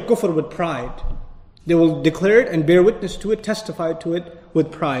take their kufr with pride. They will declare it and bear witness to it, testify to it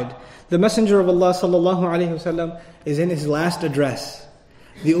with pride. The Messenger of Allah sallallahu alayhi wasallam is in his last address.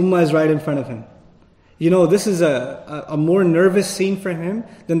 The ummah is right in front of him. You know, this is a more nervous scene for him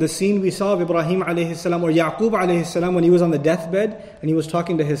than the scene we saw of Ibrahim alayhi salam or Yaqub alayhi salam when he was on the deathbed and he was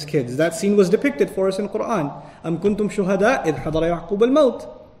talking to his kids. That scene was depicted for us in Quran. Am kuntum shuhada idh hadara Yaqub al-maut.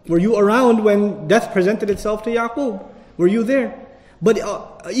 Were you around when death presented itself to Yaqub? Were you there? But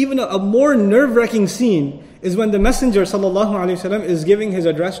even a more nerve-wracking scene is when the Messenger sallallahu alayhi wasallam is giving his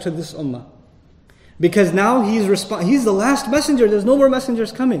address to this ummah. Because now he's the last messenger. There's no more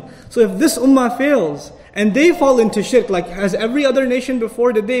messengers coming. So if this ummah fails and they fall into shirk, like as every other nation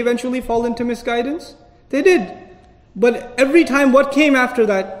before, did they eventually fall into misguidance? They did. But every time, what came after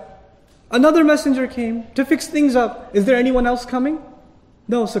that? Another messenger came to fix things up. Is there anyone else coming?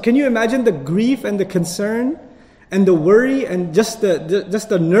 No. So can you imagine the grief and the concern and the worry and just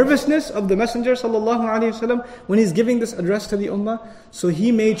the nervousness of the Messenger sallallahu alaihi wasallam when he's giving this address to the ummah? So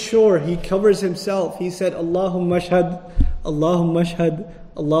he made sure he covers himself. He said, Allahumma ashhad, Allahumma ashhad,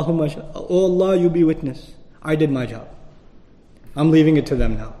 Allahumma ashhad. Oh Allah, you be witness. I did my job. I'm leaving it to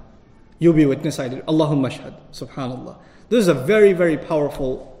them now. You be witness, I did. Allahumma ashhad. Subhanallah. This is a very, very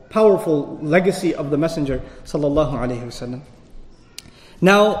powerful legacy of the Messenger sallallahu alaihi wasallam.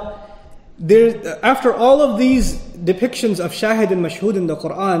 Now, after all of these depictions of shahid and mashhud in the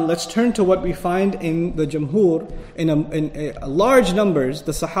Quran, let's turn to what we find in the Jamhur. In large numbers,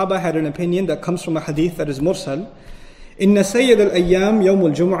 the Sahaba had an opinion that comes from a hadith that is mursal. Inna sayyid al-ayyam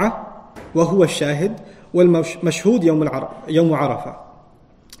yawm al-jum'ah wa huwa shahid wal mashhud yawm Arafah.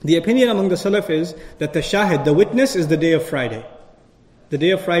 The opinion among the Salaf is that the shahid, the witness, is the day of Friday. The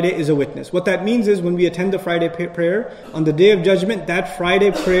day of Friday is a witness. What that means is when we attend the Friday prayer, on the day of judgment, that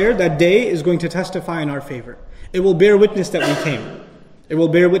Friday prayer, that day is going to testify in our favor. It will bear witness that we came. It will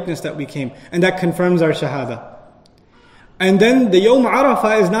bear witness that we came. And that confirms our shahada. And then the Yawm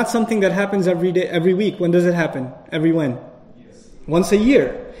Arafah is not something that happens every day, every week. When does it happen? Every when? Yes. Once a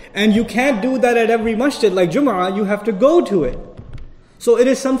year. And you can't do that at every masjid like Jum'ah. You have to go to it. So it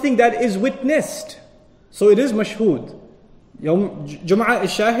is something that is witnessed. So it is mashhud. Jum'ah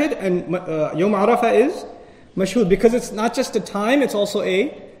is shahid and Yawm Arafah is mashhud, because it's not just a time, it's also a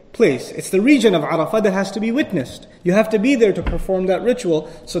place. It's the region of Arafah that has to be witnessed. You have to be there to perform that ritual,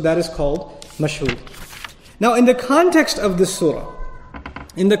 so that is called mashhud. Now in the context of this surah,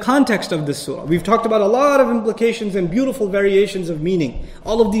 we've talked about a lot of implications and beautiful variations of meaning.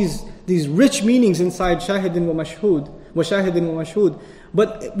 All of these rich meanings inside shahidin wa mashhud.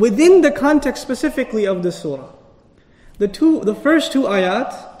 But within the context specifically of this surah, the first two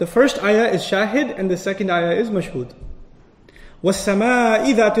ayat, the first ayah is shahid and the second ayah is mashhud.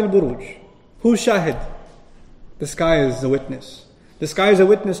 وَالسَّمَاءِ ذَاتِ الْبُرُوج. Who's shahid? The sky is the witness. The sky is a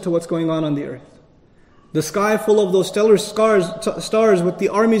witness to what's going on the earth. The sky full of those stellar stars with the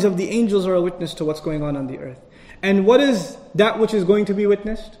armies of the angels are a witness to what's going on the earth. And what is that which is going to be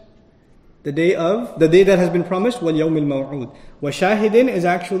witnessed? The day that has been promised, وَالْيَوْمِ الْمَوْعُودِ. وَشَاهِدٍ is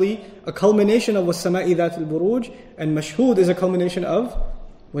actually a culmination of وَالسَّمَاءِ ذَاتِ الْبُرُوج, and mashhud is a culmination of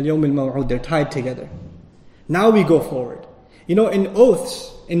وَالْيَوْمِ الْمَوْعُودِ. They're tied together. Now we go forward. In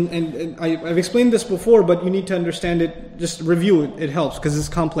oaths, and I've explained this before, but you need to understand it, just review it, it helps because it's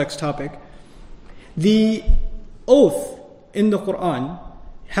a complex topic. The oath in the Quran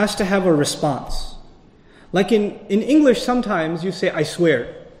has to have a response. Like in English, sometimes you say, I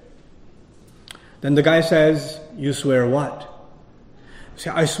swear. Then the guy says, you swear what? You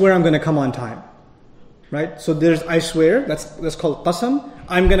say, I swear I'm going to come on time. Right? So there's I swear, that's called qasam.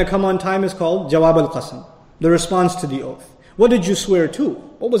 I'm going to come on time is called jawab al-qasam, the response to the oath. What did you swear to?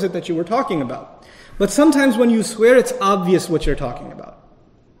 What was it that you were talking about? But sometimes when you swear, it's obvious what you're talking about.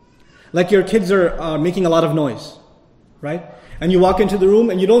 Like your kids are making a lot of noise, right? And you walk into the room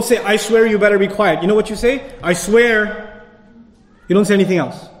and you don't say, I swear you better be quiet. You know what you say? I swear. You don't say anything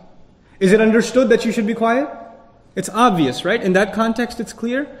else. Is it understood that you should be quiet? It's obvious, right? In that context, it's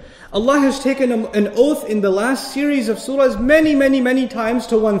clear. Allah has taken an oath in the last series of surahs many times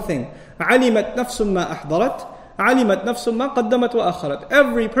to one thing. عَلِمَتْ نَفْسٌ مَا أَحْضَرَتْ عَلِمَتْ نَفْسٌ مَا قَدَّمَتْ وَأَخَّرَتْ.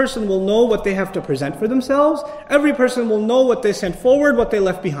 Every person will know what they have to present for themselves. Every person will know what they sent forward, what they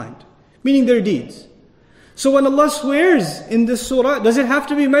left behind. Meaning their deeds. So when Allah swears in this surah, does it have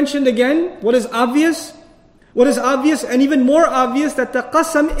to be mentioned again? What is obvious? What is obvious and even more obvious that the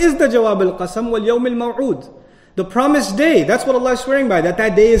qasam is the jawab al-qasam wal yawm al-maw'ud. The promised day, that's what Allah is swearing by,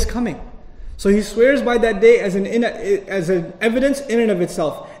 that day is coming. So He swears by that day as an evidence in and of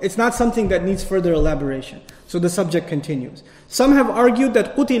itself. It's not something that needs further elaboration. So the subject continues. Some have argued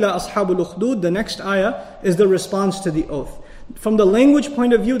that qutila ashabul ukhdud, the next ayah, is the response to the oath. From the language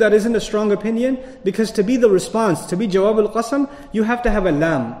point of view, that isn't a strong opinion, because to be the response, to be jawab al-qasam, you have to have a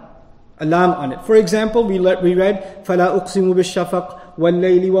lam on it. For example, we read فَلَا أُقْسِمُ بِالشَّفَقِ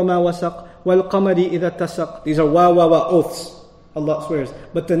وَاللَّيْلِ وَمَا وَسَقْ وَالْقَمَرِ إِذَا اتَّسَقْ. These are oaths. Allah swears.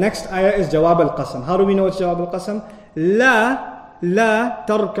 But the next ayah is jawab al-qasam. How do we know it's jawab al-qasam? لَا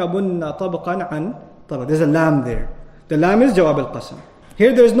تَرْكَبُنَّ طَبْقًا عَنْ طَبْقٍ. There's a lam there. The lam is jawab al-qasam.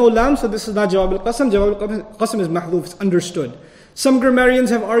 Here there is no lam, so this is not jawab al-qasam. Jawab al-qasam is mahdhuf, it's understood. Some grammarians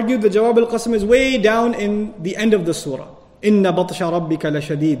have argued the jawab al-qasam is way down in the end of the surah. Inna batsha rabbika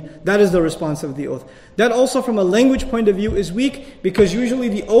lashadid. That is the response of the oath. That also from a language point of view is weak, because usually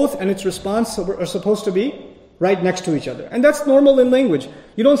the oath and its response are supposed to be right next to each other. And that's normal in language.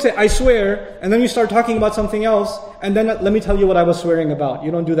 You don't say, I swear, and then you start talking about something else, and then let me tell you what I was swearing about.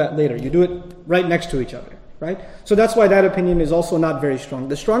 You don't do that later. You do it right next to each other. Right? So that's why that opinion is also not very strong.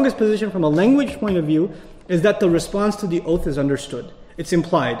 The strongest position from a language point of view is that the response to the oath is understood. It's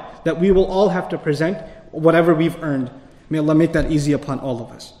implied that we will all have to present whatever we've earned. May Allah make that easy upon all of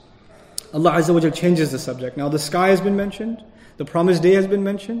us. Allah Azza wa Jal changes the subject. Now the sky has been mentioned, the promised day has been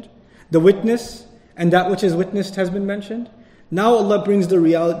mentioned, the witness and that which is witnessed has been mentioned. Now Allah brings the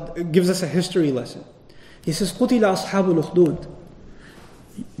reality, gives us a history lesson. He says, قُتِلَ أَصْحَابُ الْأُخْدُودِ.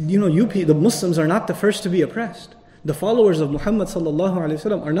 The Muslims are not the first to be oppressed. The followers of Muhammad sallallahu alaihi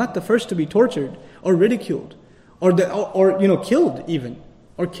wasallam are not the first to be tortured or ridiculed or killed even,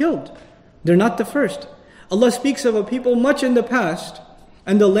 or killed. They're not the first. Allah speaks of a people much in the past,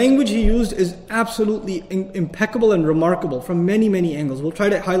 and the language He used is absolutely impeccable and remarkable from many angles. We'll try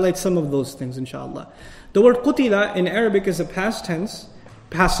to highlight some of those things inshallah. The word qutila in Arabic is a past tense,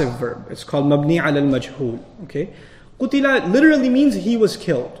 passive verb. It's called mabni ala al-majhul. Okay? Qutila literally means he was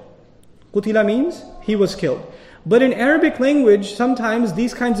killed. Qutila means he was killed. But in Arabic language, sometimes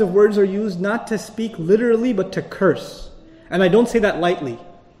these kinds of words are used not to speak literally, but to curse. And I don't say that lightly.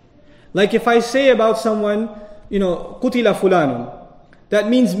 Like if I say about someone, qutila fulanun, that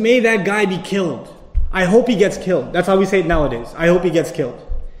means may that guy be killed. I hope he gets killed. That's how we say it nowadays. I hope he gets killed.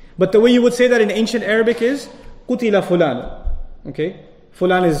 But the way you would say that in ancient Arabic is qutila fulanun. Okay?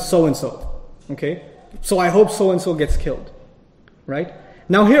 Fulan is so and so. Okay? So I hope so and so gets killed. Right?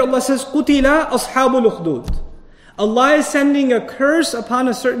 Now here Allah says qutila ashabul ukhdud. Allah is sending a curse upon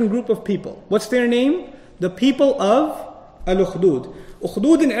a certain group of people. What's their name? The people of al-ukhdud.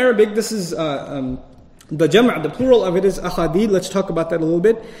 Ukhdud in Arabic, this is the jam', the plural of it is akhadid. Let's talk about that a little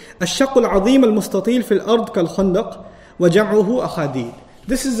bit. الشق العظيم المستطيل في الأرض كالخندق وجمعه أخاديد.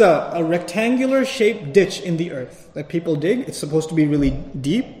 This is a rectangular shaped ditch in the earth that people dig. It's supposed to be really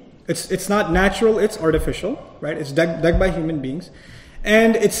deep. It's not natural, it's artificial, right? It's dug by human beings.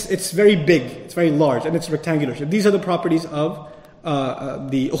 And it's very big, it's very large, and it's rectangular. So these are the properties of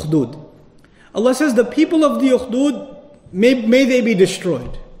the ukhdud. Allah says the people of the ukhdud, may they be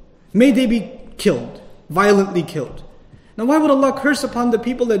destroyed. May they be killed, violently killed. Now why would Allah curse upon the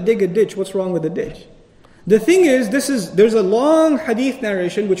people that dig a ditch? What's wrong with a ditch? The thing is, there's a long hadith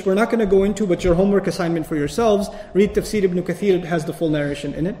narration which we're not going to go into, but your homework assignment for yourselves. Read Tafseer Ibn Kathir, it has the full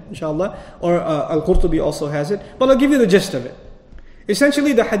narration in it, inshallah. Or Al-Qurtubi also has it. But I'll give you the gist of it.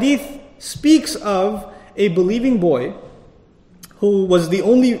 Essentially, the hadith speaks of a believing boy who was the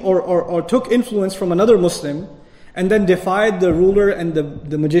only, or took influence from another Muslim, and then defied the ruler and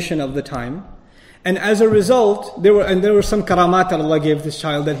the magician of the time. And as a result, there were some karamat that Allah gave this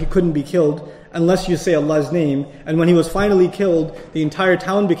child, that he couldn't be killed unless you say Allah's name. And when he was finally killed, the entire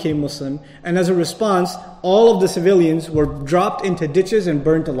town became Muslim. And as a response, all of the civilians were dropped into ditches and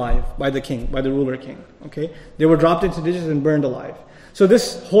burnt alive by the king, by the ruler king. Okay, they were dropped into ditches and burned alive. So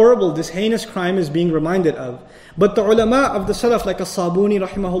this horrible, this heinous crime is being reminded of. But the ulama of the Salaf, like As-Sabuni,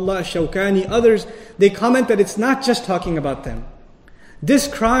 rahimahullah, Ash-Shawkani, others, they comment that it's not just talking about them. This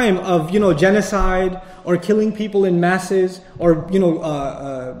crime of, genocide or killing people in masses or,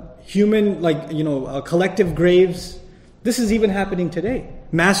 human, collective graves, this is even happening today.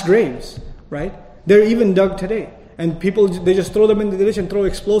 Mass graves, right? They're even dug today. And people, they just throw them in the ditch and throw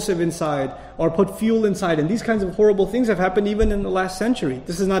explosive inside or put fuel inside. And these kinds of horrible things have happened even in the last century.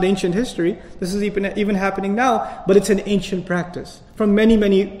 This is not ancient history. This is even happening now, but it's an ancient practice from many,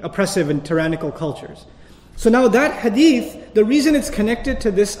 many oppressive and tyrannical cultures. So now that hadith, the reason it's connected to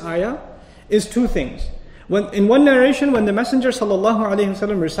this ayah is two things. In one narration, when the Messenger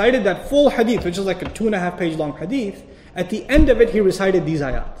ﷺ recited that full hadith, which is like a 2.5 page long hadith, at the end of it he recited these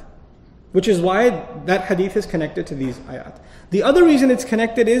ayat. Which is why that hadith is connected to these ayat. The other reason it's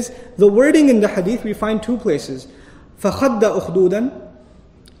connected is the wording in the hadith. We find two places. فَخَدَّ أُخْدُودًا,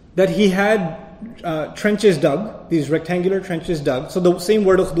 that he had trenches dug, these rectangular trenches dug. So the same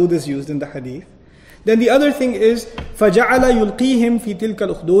word ukhdud is used in the hadith. Then the other thing is فَجَعَلَ يُلْقِيهِمْ فِي تِلْكَ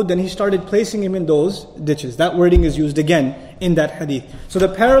الْأُخْدُودِ, then he started placing him in those ditches. That wording is used again in that hadith. So the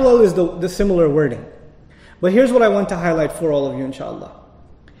parallel is the similar wording. But here's what I want to highlight for all of you, inshallah.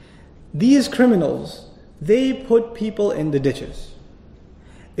 These criminals, they put people in the ditches.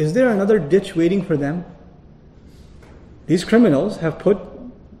 Is there another ditch waiting for them? These criminals have put,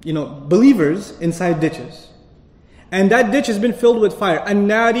 believers inside ditches. And that ditch has been filled with fire.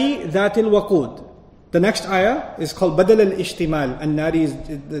 An-nari dhatil waqud. The next ayah is called badal al-ishtimal. An-nari is,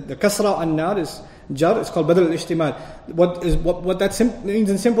 the kasra an-nar is jar, it's called badal al-ishtimal. What that means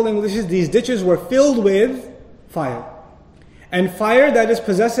in simple English is these ditches were filled with fire. And fire that is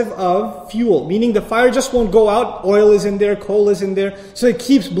possessive of fuel, meaning the fire just won't go out. Oil is in there, coal is in there, so it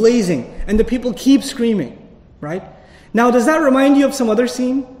keeps blazing, and the people keep screaming, right? Now, does that remind you of some other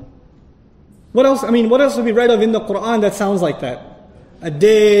scene? What else? What else have we read of in the Quran that sounds like that? A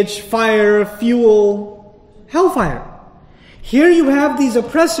ditch, fire, fuel, hellfire. Here you have these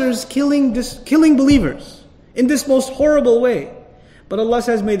oppressors killing believers in this most horrible way. But Allah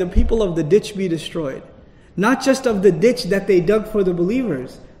says, may the people of the ditch be destroyed. Not just of the ditch that they dug for the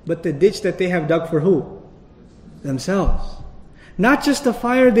believers, but the ditch that they have dug for who? Themselves. Not just the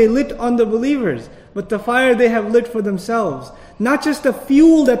fire they lit on the believers, but the fire they have lit for themselves. Not just the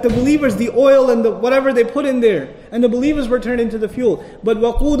fuel that the believers, the oil and the whatever they put in there, and the believers were turned into the fuel. But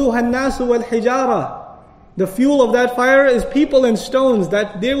وَقُودُهَا النَّاسُ وَالْحِجَارَةِ, the fuel of that fire is people and stones,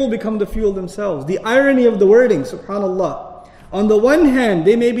 that they will become the fuel themselves. The irony of the wording, subhanallah. On the one hand,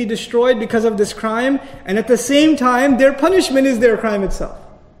 they may be destroyed because of this crime, and at the same time, their punishment is their crime itself.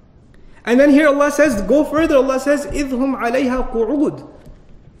 And then here Allah says, go further, Allah says, إِذْهُمْ عَلَيْهَا قُعُودٌ.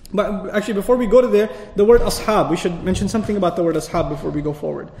 But actually, before we go to there, the word ashab, we should mention something about the word ashab before we go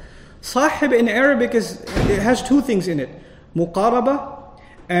forward. Sahib in Arabic it has two things in it, muqaraba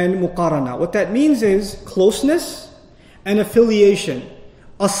and muqarana. What that means is closeness and affiliation.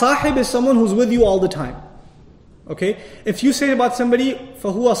 A sahib is someone who's with you all the time. Okay? If you say about somebody,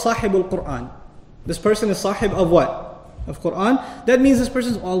 فَهُوَ صَاحِبُ الْقُرْآنِ, this person is sahib of what? Of Quran. That means this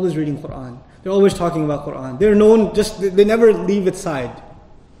person is always reading Quran. They're always talking about Quran. They're known, they never leave its side.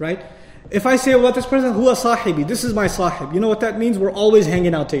 Right? If I say about this person, huwa sahibi, this is my sahib, you know what that means? We're always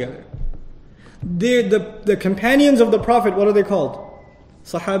hanging out together. The companions of the Prophet, what are they called?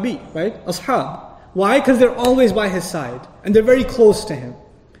 Sahabi, right? Ashab. Why? Because they're always by his side. And they're very close to him.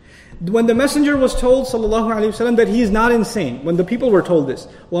 When the Messenger was told, sallallahu alaihi wasallam, that he is not insane, when the people were told this,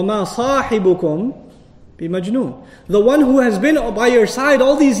 وَمَا صَاحِبُكُمْ بِمَجْنُونَ, the one who has been by your side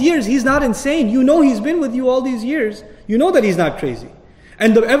all these years, he's not insane. You know he's been with you all these years. You know that he's not crazy.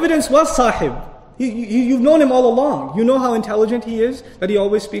 And the evidence was sahib. You've known him all along. You know how intelligent he is, that he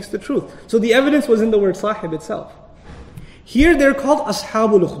always speaks the truth. So the evidence was in the word sahib itself. Here they're called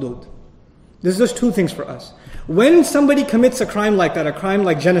ashabul ukhdud. There's just two things for us. When somebody commits a crime like that, a crime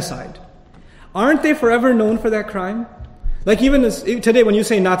like genocide, aren't they forever known for that crime? Like even today when you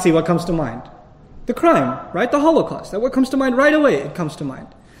say Nazi, what comes to mind? The crime, right? The Holocaust. That what comes to mind right away, it comes to mind.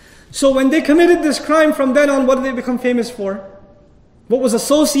 So when they committed this crime, from then on, what did they become famous for? What was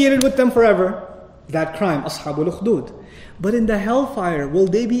associated with them forever? That crime, Ashabul Ukhdud. But in the hellfire, will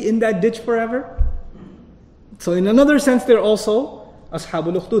they be in that ditch forever? So in another sense, they're also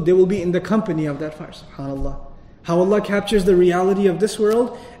Ashabul Ukhdud. They will be in the company of that fire. SubhanAllah. How Allah captures the reality of this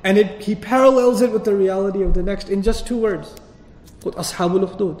world and He parallels it with the reality of the next in just 2 words. Ashabul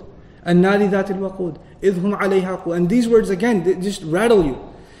Ukhdud. An-nari dhatil waqud. Idhum alayha qu. And these words again, they just rattle you.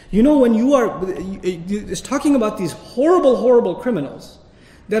 You know when it's talking about these horrible, horrible criminals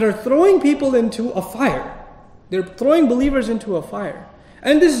that are throwing people into a fire. They're throwing believers into a fire.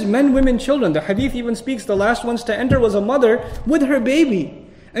 And this is men, women, children. The hadith even speaks, the last ones to enter was a mother with her baby.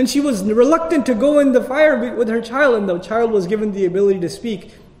 And she was reluctant to go in the fire with her child. And the child was given the ability to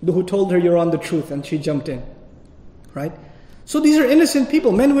speak, who told her, you're on the truth. And she jumped in. Right? So these are innocent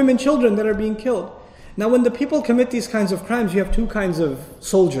people, men, women, children that are being killed. Now when the people commit these kinds of crimes, you have 2 kinds of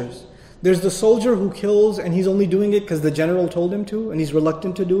soldiers. There's the soldier who kills and he's only doing it because the general told him to and he's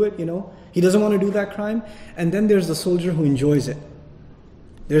reluctant to do it, He doesn't want to do that crime. And then there's the soldier who enjoys it.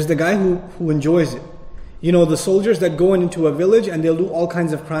 There's the guy who enjoys it. The soldiers that go into a village and they'll do all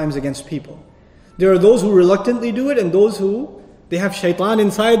kinds of crimes against people. There are those who reluctantly do it and those who, they have shaitan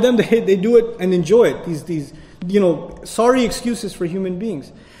inside them, they do it and enjoy it. These sorry excuses for human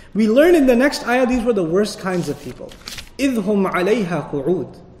beings. We learn in the next ayah, these were the worst kinds of people. إِذْهُمْ عَلَيْهَا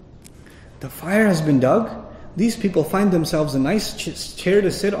قُعُودٌ. The fire has been dug. These people find themselves a nice chair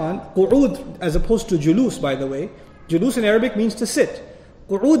to sit on. Qu'ud, as opposed to julus, by the way. Julus in Arabic means to sit.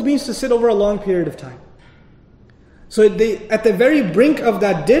 Qu'ud means to sit over a long period of time. So they, at the very brink of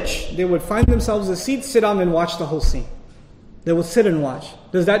that ditch, they would find themselves a seat, sit down and watch the whole scene. They would sit and watch.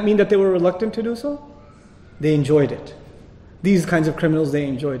 Does that mean that they were reluctant to do so? They enjoyed it. These kinds of criminals, they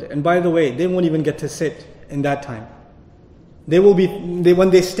enjoyed it. And by the way, they won't even get to sit in that time. When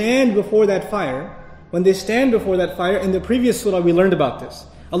they stand before that fire, in the previous surah we learned about this.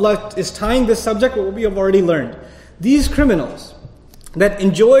 Allah is tying this subject with what we have already learned. These criminals that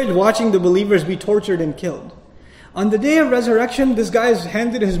enjoyed watching the believers be tortured and killed, on the day of resurrection, this guy is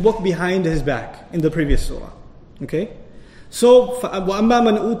handed his book behind his back in the previous surah. Okay? So, وَأَمَّا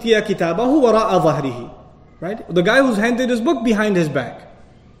مَنْ أُوتِيَ كِتَابَهُ وَرَاءَ ظَهْرِهِ. Right? The guy who's handed his book behind his back.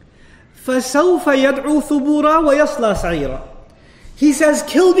 فَسَوْفَ يَدْعُو ثُبُورًا وَيَصْلَى سَعِيرًا. He says,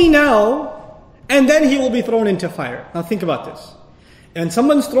 kill me now, and then he will be thrown into fire. Now think about this. And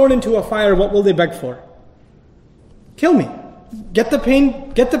someone's thrown into a fire, what will they beg for? Kill me. Get the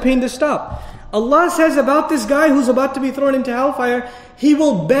pain to stop. Allah says about this guy who's about to be thrown into hellfire, he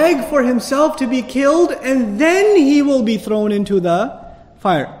will beg for himself to be killed, and then he will be thrown into the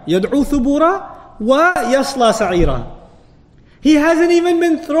fire. يَدْعُو ثُبُورًا وَيَصْلَى سَعِيرًا. He hasn't even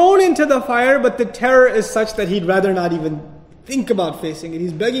been thrown into the fire, but the terror is such that he'd rather not even think about facing it.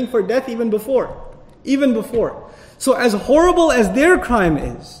 He's begging for death even before. So as horrible as their crime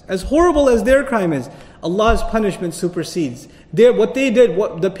is, Allah's punishment supersedes. What they did,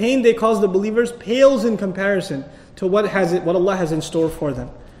 the pain they caused the believers pales in comparison to what Allah has in store for them.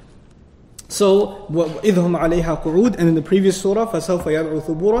 So, إِذْهُمْ عَلَيْهَا قُعُودٌ. And in the previous surah, فَسَوْفَ يَدْعُو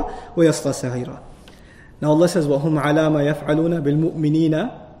ثُبُورًا وَيَصْلَى سَعِيرًا. Now Allah says, وَهُمْ عَلَى مَا يَفْعَلُونَ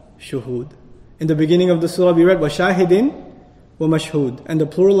بِالْمُؤْمِنِينَ شُهُودٌ. In the beginning of the surah we read, وَشَاهِدٍ وَمَشْهُودٍ. And the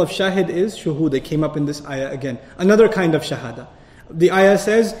plural of shahid is shuhud. It came up in this ayah again. Another kind of shahada. The ayah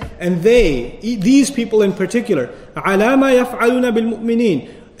says, and these people in particular, عَلَى مَا يَفْعَلُونَ بِالْمُؤْمِنِينَ,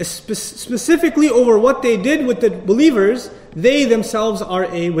 specifically over what they did with the believers, they themselves are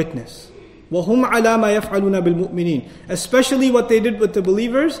a witness. وَهُمْ عَلَى مَا يَفْعَلُونَ بِالْمُؤْمِنِينَ. Especially what they did with the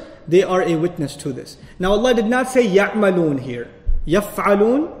believers, they are a witness to this. Now Allah did not say يَعْمَلُونَ here.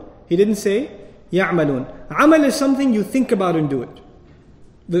 يَفْعَلُونَ, He didn't say يَعْمَلُونَ. Amal is something you think about and do it.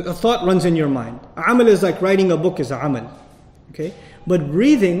 The thought runs in your mind. Amal is like writing a book is a amal. Okay? But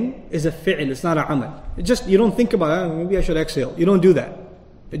breathing is a fi'l, it's not a amal. You don't think about, maybe I should exhale. You don't do that.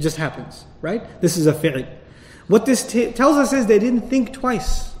 It just happens. Right? This is a fi'l. What this tells us is they didn't think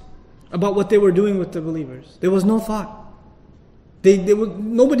twice about what they were doing with the believers. There was no thought.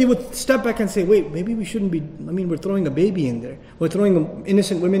 Nobody would step back and say, wait, maybe we shouldn't be, we're throwing a baby in there. We're throwing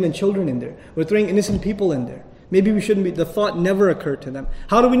innocent women and children in there. We're throwing innocent people in there. Maybe we shouldn't be. The thought never occurred to them.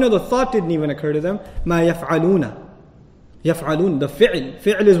 How do we know the thought didn't even occur to them? مَا يَفْعَلُونَ. The fi'l.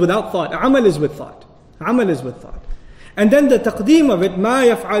 Fi'l is without thought. Amal is with thought. And then the taqdeem of it, ma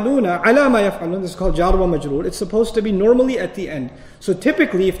yaf'aluna, ala ma yaf'aluna, this is called jar wa majroor. It's supposed to be normally at the end. So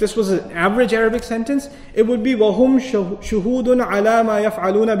typically, if this was an average Arabic sentence, it would be وَهُمْ شُهُودٌ عَلَى مَا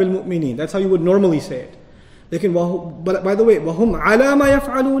يَفْعَلُونَ بِالْمُؤْمِنِينَ. That's how you would normally say it. But by the way, وَهُمْ عَلَى مَا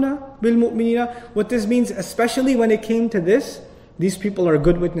يَفْعَلُونَ بِالْمُؤْمِنِينَ. What this means, especially when it came to this, these people are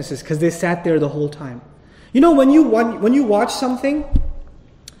good witnesses because they sat there the whole time. You know, when you watch something,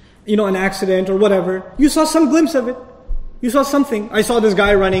 you know, an accident or whatever, you saw some glimpse of it. You saw something. I saw this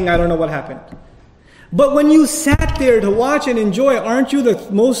guy running, I don't know what happened. But when you sat there to watch and enjoy, aren't you the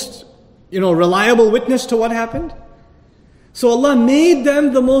most, reliable witness to what happened? So Allah made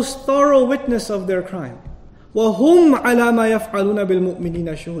them the most thorough witness of their crime. وَهُمْ عَلَى مَا يَفْعَلُونَ بِالْمُؤْمِنِينَ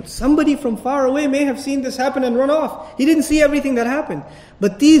شُهُودٌ. Somebody from far away may have seen this happen and run off. He didn't see everything that happened.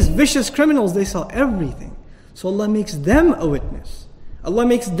 But these vicious criminals, they saw everything. So Allah makes them a witness. Allah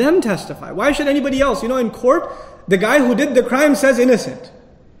makes them testify. Why should anybody else? In court, the guy who did the crime says innocent.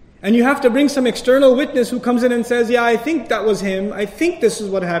 And you have to bring some external witness who comes in and says, yeah, I think that was him. I think this is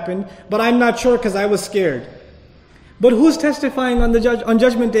what happened, but I'm not sure because I was scared. But who's testifying on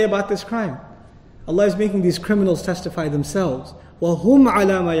Judgment Day about this crime? Allah is making these criminals testify themselves. وَهُمْ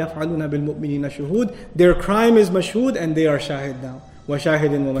عَلَى مَا يَفْعَلُونَ بِالْمُؤْمِنِينَ شُهُودٌ. Their crime is mashhud and they are shahid now. وَشَاهِدٍ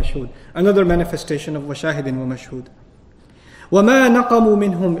وَمَشْهُودٍ. Another manifestation of وَشَاهِدٍ وَمَشْهُودٍ. وَمَا نَقَمُوا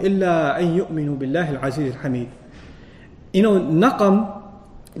مِنْهُمْ إِلَّا أَن يُؤْمِنُوا بِاللَّهِ الْعَزِيزِ الْحَمِيدِ.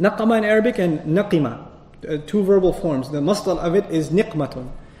 Naqama in Arabic and naqima, two verbal forms. The masdar of it is niqmatun.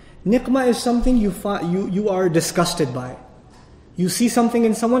 Niqma is something you are disgusted by. You see something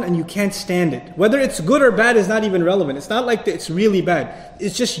in someone and you can't stand it. Whether it's good or bad is not even relevant. It's not like it's really bad.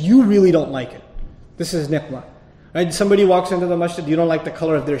 It's just you really don't like it. This is niqma. Right? Somebody walks into the masjid, you don't like the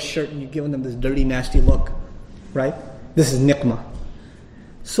color of their shirt and you're giving them this dirty, nasty look. Right? This is niqma.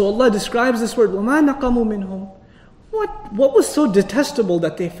 So Allah describes this word, وَمَا نَقَمُوا مِنْهُمْ. What was so detestable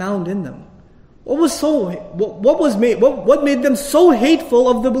that they found in them? What made them so hateful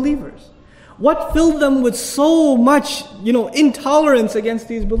of the believers? What filled them with so much, intolerance against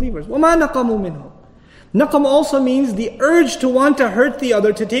these believers? وَمَا نَقَمُوا مِنْهُمْ. Naqam also means the urge to want to hurt the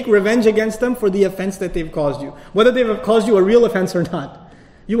other, to take revenge against them for the offense that they've caused you. Whether they've caused you a real offense or not.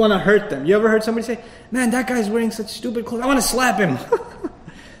 You want to hurt them. You ever heard somebody say, man, that guy's wearing such stupid clothes, I want to slap him.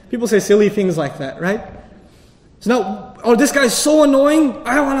 People say silly things like that, right? So now, this guy's so annoying,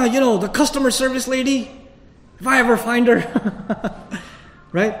 I want to, the customer service lady, if I ever find her.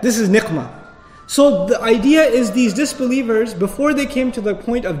 Right? This is niqmah. So the idea is these disbelievers, before they came to the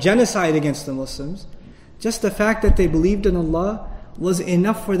point of genocide against the Muslims, just the fact that they believed in Allah was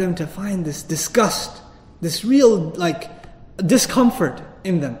enough for them to find this disgust, this real discomfort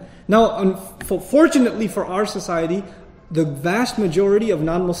in them. Now, fortunately for our society, the vast majority of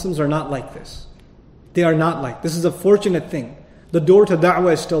non-Muslims are not like this. They are not like this. Is a fortunate thing. The door to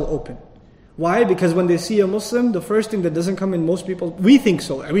da'wah is still open. Why? Because when they see a Muslim, the first thing that doesn't come in most people, we think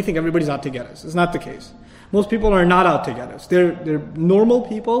so. We think everybody's out to get us. It's not the case. Most people are not out to get us. They're normal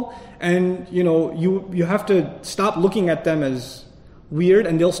people, and you have to stop looking at them as weird,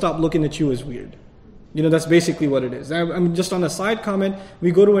 and they'll stop looking at you as weird. That's basically what it is. I'm just on a side comment.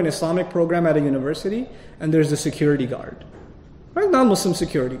 We go to an Islamic program at a university, and there's a security guard, right? Non-Muslim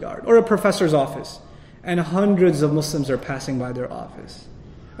security guard, or a professor's office. And hundreds of Muslims are passing by their office.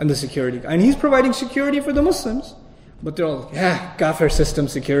 And the security guy. And he's providing security for the Muslims. But they're all like, kafir system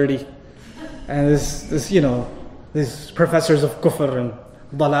security. And these professors of kufr and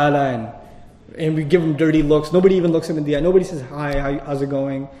dalala. And we give them dirty looks. Nobody even looks them in the eye. Nobody says, hi, how's it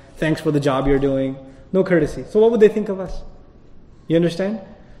going? Thanks for the job you're doing. No courtesy. So what would they think of us? You understand?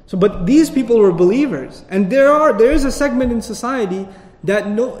 But these people were believers. And there is a segment in society that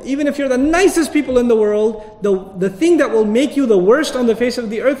even if you're the nicest people in the world, the thing that will make you the worst on the face of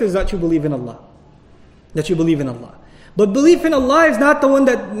the earth is that you believe in Allah. That you believe in Allah. But belief in Allah is not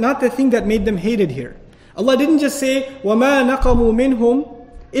the thing that made them hated here. Allah didn't just say, وَمَا نَقَمُوا مِنْهُمْ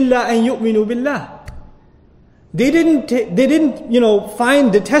إِلَّا أَن يُؤْمِنُوا بِاللَّهِ. They didn't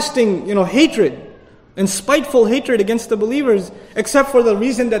find detesting, hatred and spiteful hatred against the believers except for the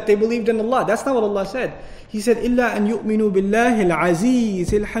reason that they believed in Allah. That's not what Allah said. He said, إِلَّا أَن يُؤْمِنُوا بِاللَّهِ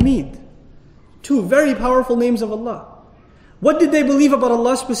الْعَزِيزِ الْحَمِيدِ. Two very powerful names of Allah. What did they believe about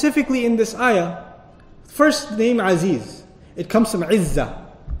Allah specifically in this ayah? First name, Aziz. It comes from Izzah,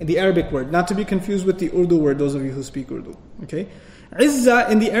 in the Arabic word. Not to be confused with the Urdu word, those of you who speak Urdu. Okay? Izzah,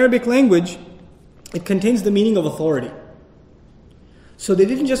 in the Arabic language, it contains the meaning of authority. So they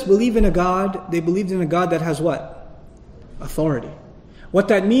didn't just believe in a God, they believed in a God that has what? Authority. What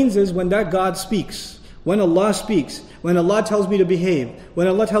that means is when that God speaks, When Allah speaks, when Allah tells me to behave, when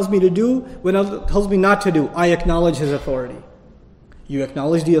Allah tells me to do, when Allah tells me not to do, I acknowledge His authority. You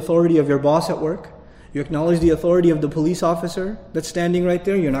acknowledge the authority of your boss at work. You acknowledge the authority of the police officer that's standing right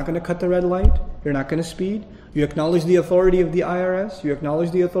there. You're not going to cut the red light. You're not going to speed. You acknowledge the authority of the IRS. You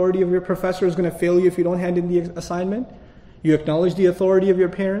acknowledge the authority of your professor who's going to fail you if you don't hand in the assignment. You acknowledge the authority of your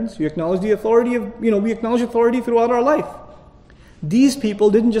parents. You acknowledge the authority of, we acknowledge authority throughout our life. These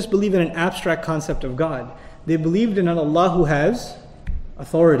people didn't just believe in an abstract concept of God. They believed in an Allah who has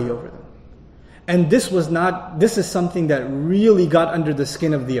authority over them. And this is something that really got under the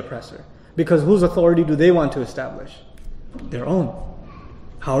skin of the oppressor. Because whose authority do they want to establish? Their own.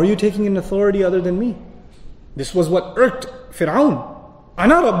 How are you taking an authority other than me? This was what irked Fir'aun.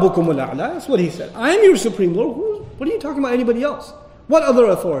 Ana rabbukumul a'la. That's what he said. I am your supreme Lord. What are you talking about anybody else? What other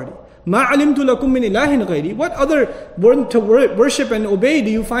authority? Ma alimtu lakum min ilahin ghayri. What other one to worship and obey do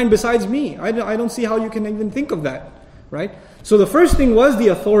you find besides me? I don't see how you can even think of that. Right? So the first thing was the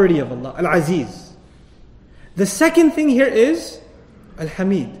authority of Allah, Al-Aziz. The second thing here is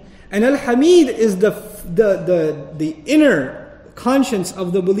Al-Hamid. And Al-Hamid is the inner conscience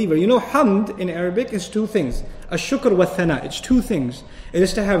of the believer. Hamd in Arabic is two things. Ash-shukr wa thana. It's two things. It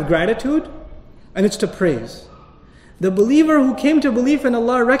is to have gratitude and it's to praise. The believer who came to belief in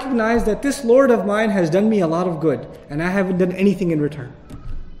Allah recognized that this Lord of mine has done me a lot of good and I haven't done anything in return.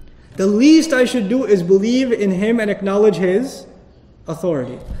 The least I should do is believe in Him and acknowledge His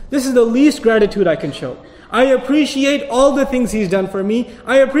authority. This is the least gratitude I can show. I appreciate all the things He's done for me.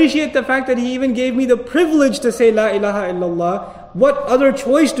 I appreciate the fact that He even gave me the privilege to say La ilaha illallah. What other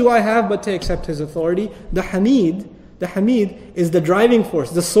choice do I have but to accept His authority? The Hamid is the driving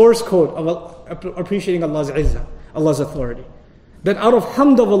force, the source code of appreciating Allah's izzah, Allah's authority. That out of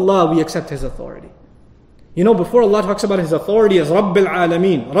hamd of Allah we accept His authority. Before Allah talks about His authority as Rabbil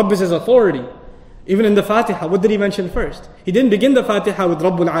Alameen, Rabb is His authority. Even in the Fatiha, what did He mention first? He didn't begin the Fatiha with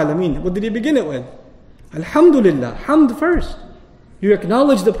Rabbul Alameen. What did He begin it with? Alhamdulillah, hamd first. You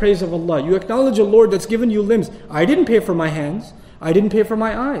acknowledge the praise of Allah. You acknowledge a Lord that's given you limbs. I didn't pay for my hands. I didn't pay for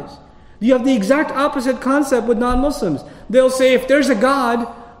my eyes. You have the exact opposite concept with non-Muslims. They'll say, if there's a God,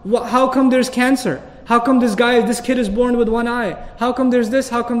 how come there's cancer? How come this kid is born with one eye? How come there's this?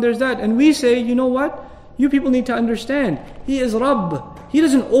 How come there's that? And we say, you know what? You people need to understand. He is Rabb. He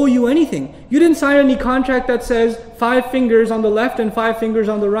doesn't owe you anything. You didn't sign any contract that says 5 fingers on the left and 5 fingers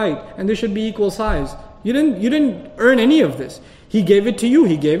on the right, and they should be equal size. You didn't earn any of this. He gave it to you.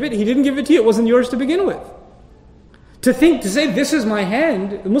 He gave it. He didn't give it to you. It wasn't yours to begin with. To say this is my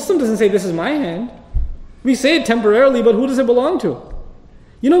hand, the Muslim doesn't say this is my hand. We say it temporarily, but who does it belong to?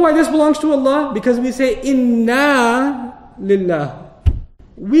 You know why this belongs to Allah? Because we say inna lillah.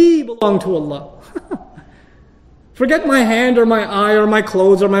 We belong to Allah. Forget my hand or my eye or my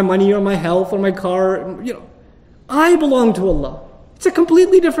clothes or my money or my health or my car. I belong to Allah. It's a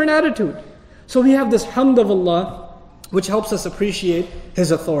completely different attitude. So we have this hamd of Allah, which helps us appreciate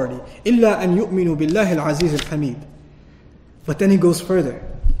His authority. إِلَّا أَن يُؤْمِنُوا بِاللَّهِ الْعَزِيزِ الْحَمِيدِ. But then He goes further.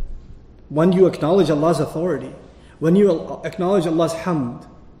 When you acknowledge Allah's authority, when you acknowledge Allah's hamd,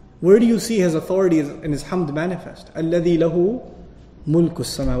 where do you see His authority and His hamd manifest? الَّذِي لَهُ مُلْكُ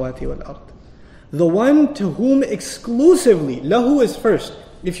السَّمَاوَاتِ وَالْأَرْضِ. The one to whom exclusively, lahu is first.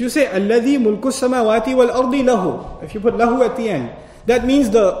 If you say الَّذِي مُلْكُ السَّمَاوَاتِ وَالْأَرْضِ lahu, if you put lahu at the end, that means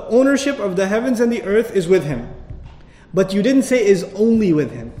the ownership of the heavens and the earth is with Him. But you didn't say is only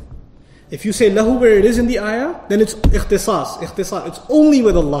with Him. If you say lahu where it is in the ayah, then it's ikhtisas. It's only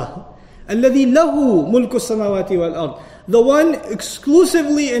with Allah. الَّذِي لَهُ مُلْكُ السَّمَاوَاتِ وَالْأَرْضِ. The one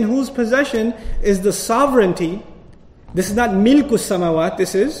exclusively in whose possession is the sovereignty. This is not milku samawat,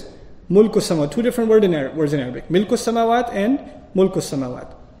 this is mulku samawat. Two different words in Arabic. Milku samawat and mulku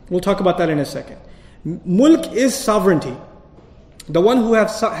samawat. We'll talk about that in a second. Mulk is sovereignty. The one who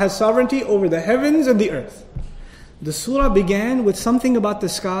has sovereignty over the heavens and the earth. The surah began with something about the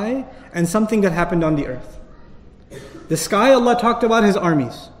sky and something that happened on the earth. The sky, Allah talked about His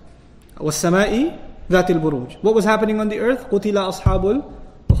armies. وَالسَّمَاءِ ذَاتِ الْبُرُوج. What was happening on the earth? قُتِلَ أَصْحَابُ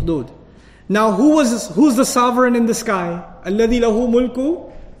الْأُخْدُودِ. Now who's the sovereign in the sky? الَّذِي لَهُ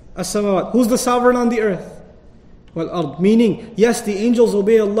مُلْكُ السَّمَاوَاتِ. Who's the sovereign on the earth? وَالْأَرْضِ. Meaning, yes, the angels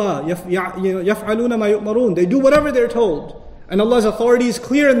obey Allah. يَفْعَلُونَ مَا يُؤْمَرُونَ. They do whatever they're told. And Allah's authority is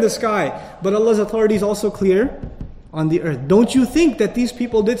clear in the sky. But Allah's authority is also clear on the earth. Don't you think that these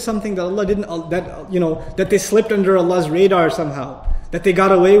people did something that Allah didn't, that they slipped under Allah's radar somehow? That they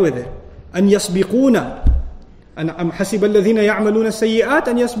got away with it? أَنْ يَسْبِقُونَ. أَمْ حَسِبَ الَّذِينَ يَعْمَلُونَ السَّيِّئَاتِ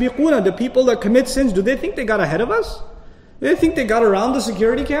أَنْ يَسْبِقُونَ. The people that commit sins, do they think they got ahead of us? Do they think they got around the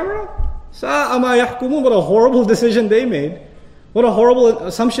security camera? سَاءَ مَا يَحْكُمُونَ. What a horrible decision they made. What a horrible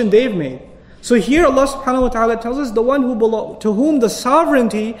assumption they've made. So here Allah subhanahu wa ta'ala tells us the one to whom the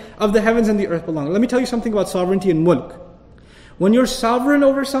sovereignty of the heavens and the earth belong. Let me tell you something about sovereignty and mulk. When you're sovereign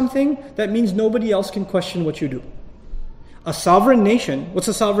over something, that means nobody else can question what you do. A sovereign nation, what's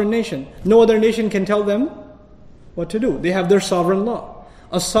a sovereign nation? No other nation can tell them what to do. They have their sovereign law.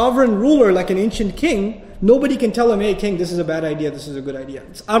 A sovereign ruler, like an ancient king, nobody can tell him, hey king, this is a bad idea, this is a good idea.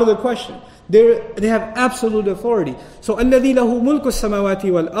 It's out of the question. They have absolute authority. So, الَّذِي لَهُ مُلْكُ السَّمَاوَاتِ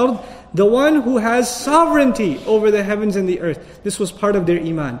وَالْأَرْضِ, the one who has sovereignty over the heavens and the earth. This was part of their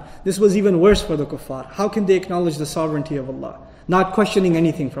iman. This was even worse for the kuffar. How can they acknowledge the sovereignty of Allah? Not questioning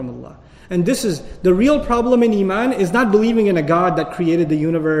anything from Allah. And this is the real problem in iman, is not believing in a God that created the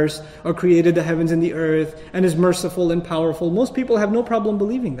universe or created the heavens and the earth and is merciful and powerful. Most people have no problem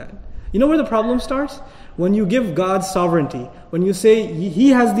believing that. You know where the problem starts? When you give God sovereignty. When you say He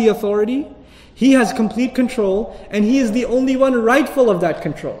has the authority, He has complete control, and He is the only one rightful of that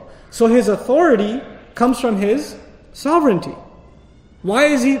control. So His authority comes from His sovereignty.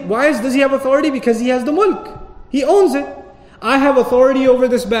 Does He have authority? Because He has the mulk. He owns it. I have authority over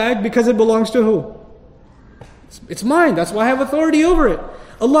this bag because it belongs to who? It's mine. That's why I have authority over it.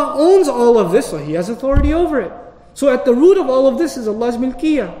 Allah owns all of this, so He has authority over it. So at the root of all of this is Allah's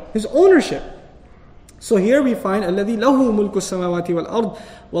milkiyah, His ownership. So here we find الَّذِي لَهُ مُلْكُ السَّمَاوَاتِ وَالْأَرْضِ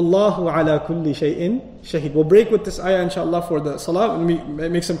وَاللَّهُ عَلَى كُلِّ شَيْءٍ شَهِيدٌ. We'll break with this ayah inshallah for the salah. Let me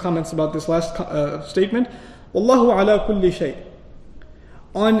make some comments about this last statement. وَاللَّهُ عَلَى كُلِّ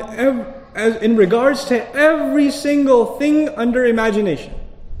شَيْءٍ. In regards to every single thing under imagination,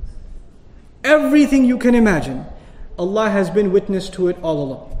 everything you can imagine, Allah has been witness to it all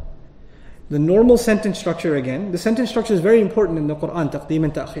along. The normal sentence structure again, the sentence structure is very important in the Quran, taqdeem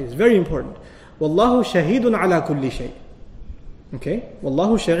and ta'khir, it's very important. Wallahu shahidun ala kulli shay. Okay?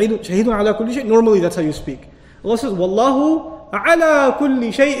 Wallahu shahidun ala kulli shay. Normally that's how you speak. Allah says, Wallahu ala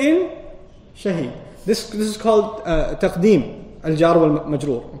kulli shay'in shahid. This is called taqdeem. Al-jar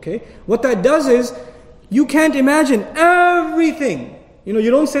wal-majroor. Okay? What that does is, you can't imagine everything.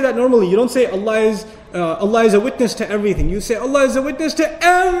 You don't say that normally. You don't say Allah is a witness to everything. You say Allah is a witness to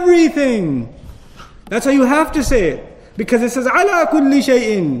everything. That's how you have to say it. Because it says, ala kulli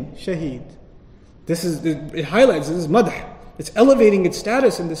shay'in shaheed. It highlights, this is madh. It's elevating its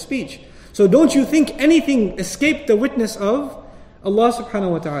status in the speech. So don't you think anything escaped the witness of Allah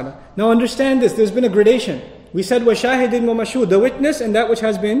subhanahu wa ta'ala. Now understand this, there's been a gradation. We said وَشَاهِدٍ وَمَشْهُودٍ, the witness and that which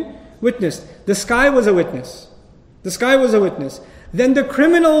has been witnessed. The sky was a witness. The sky was a witness. Then the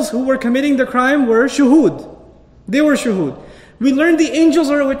criminals who were committing the crime were shuhud. They were shuhud. We learned the angels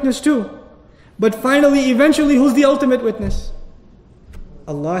are a witness too. But finally, eventually, who's the ultimate witness?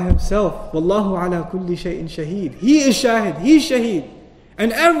 Allah Himself. Wallahu ala kulli shay'in shaheed. He is shahid. He is shaheed.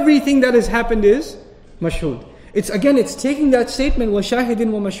 And everything that has happened is mashhud. It's taking that statement وَشَاهِدٍ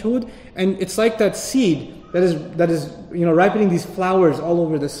وَمَشْهُودٍ, and it's like that seed that is ripening these flowers all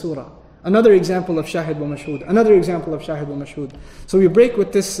over the surah. Another example of shahid wa mashhud. Another example of shahid wa mashhud. So we break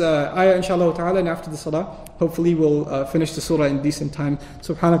with this ayah inshallah ta'ala, and after the salah, hopefully we'll finish the surah in decent time.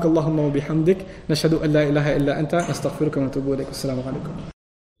 Subhanakallahumma wa bihamdik. Nashhadu an la ilaha illa anta. Nastaghfiruka wa natubu ilayk. Assalamu alaikum.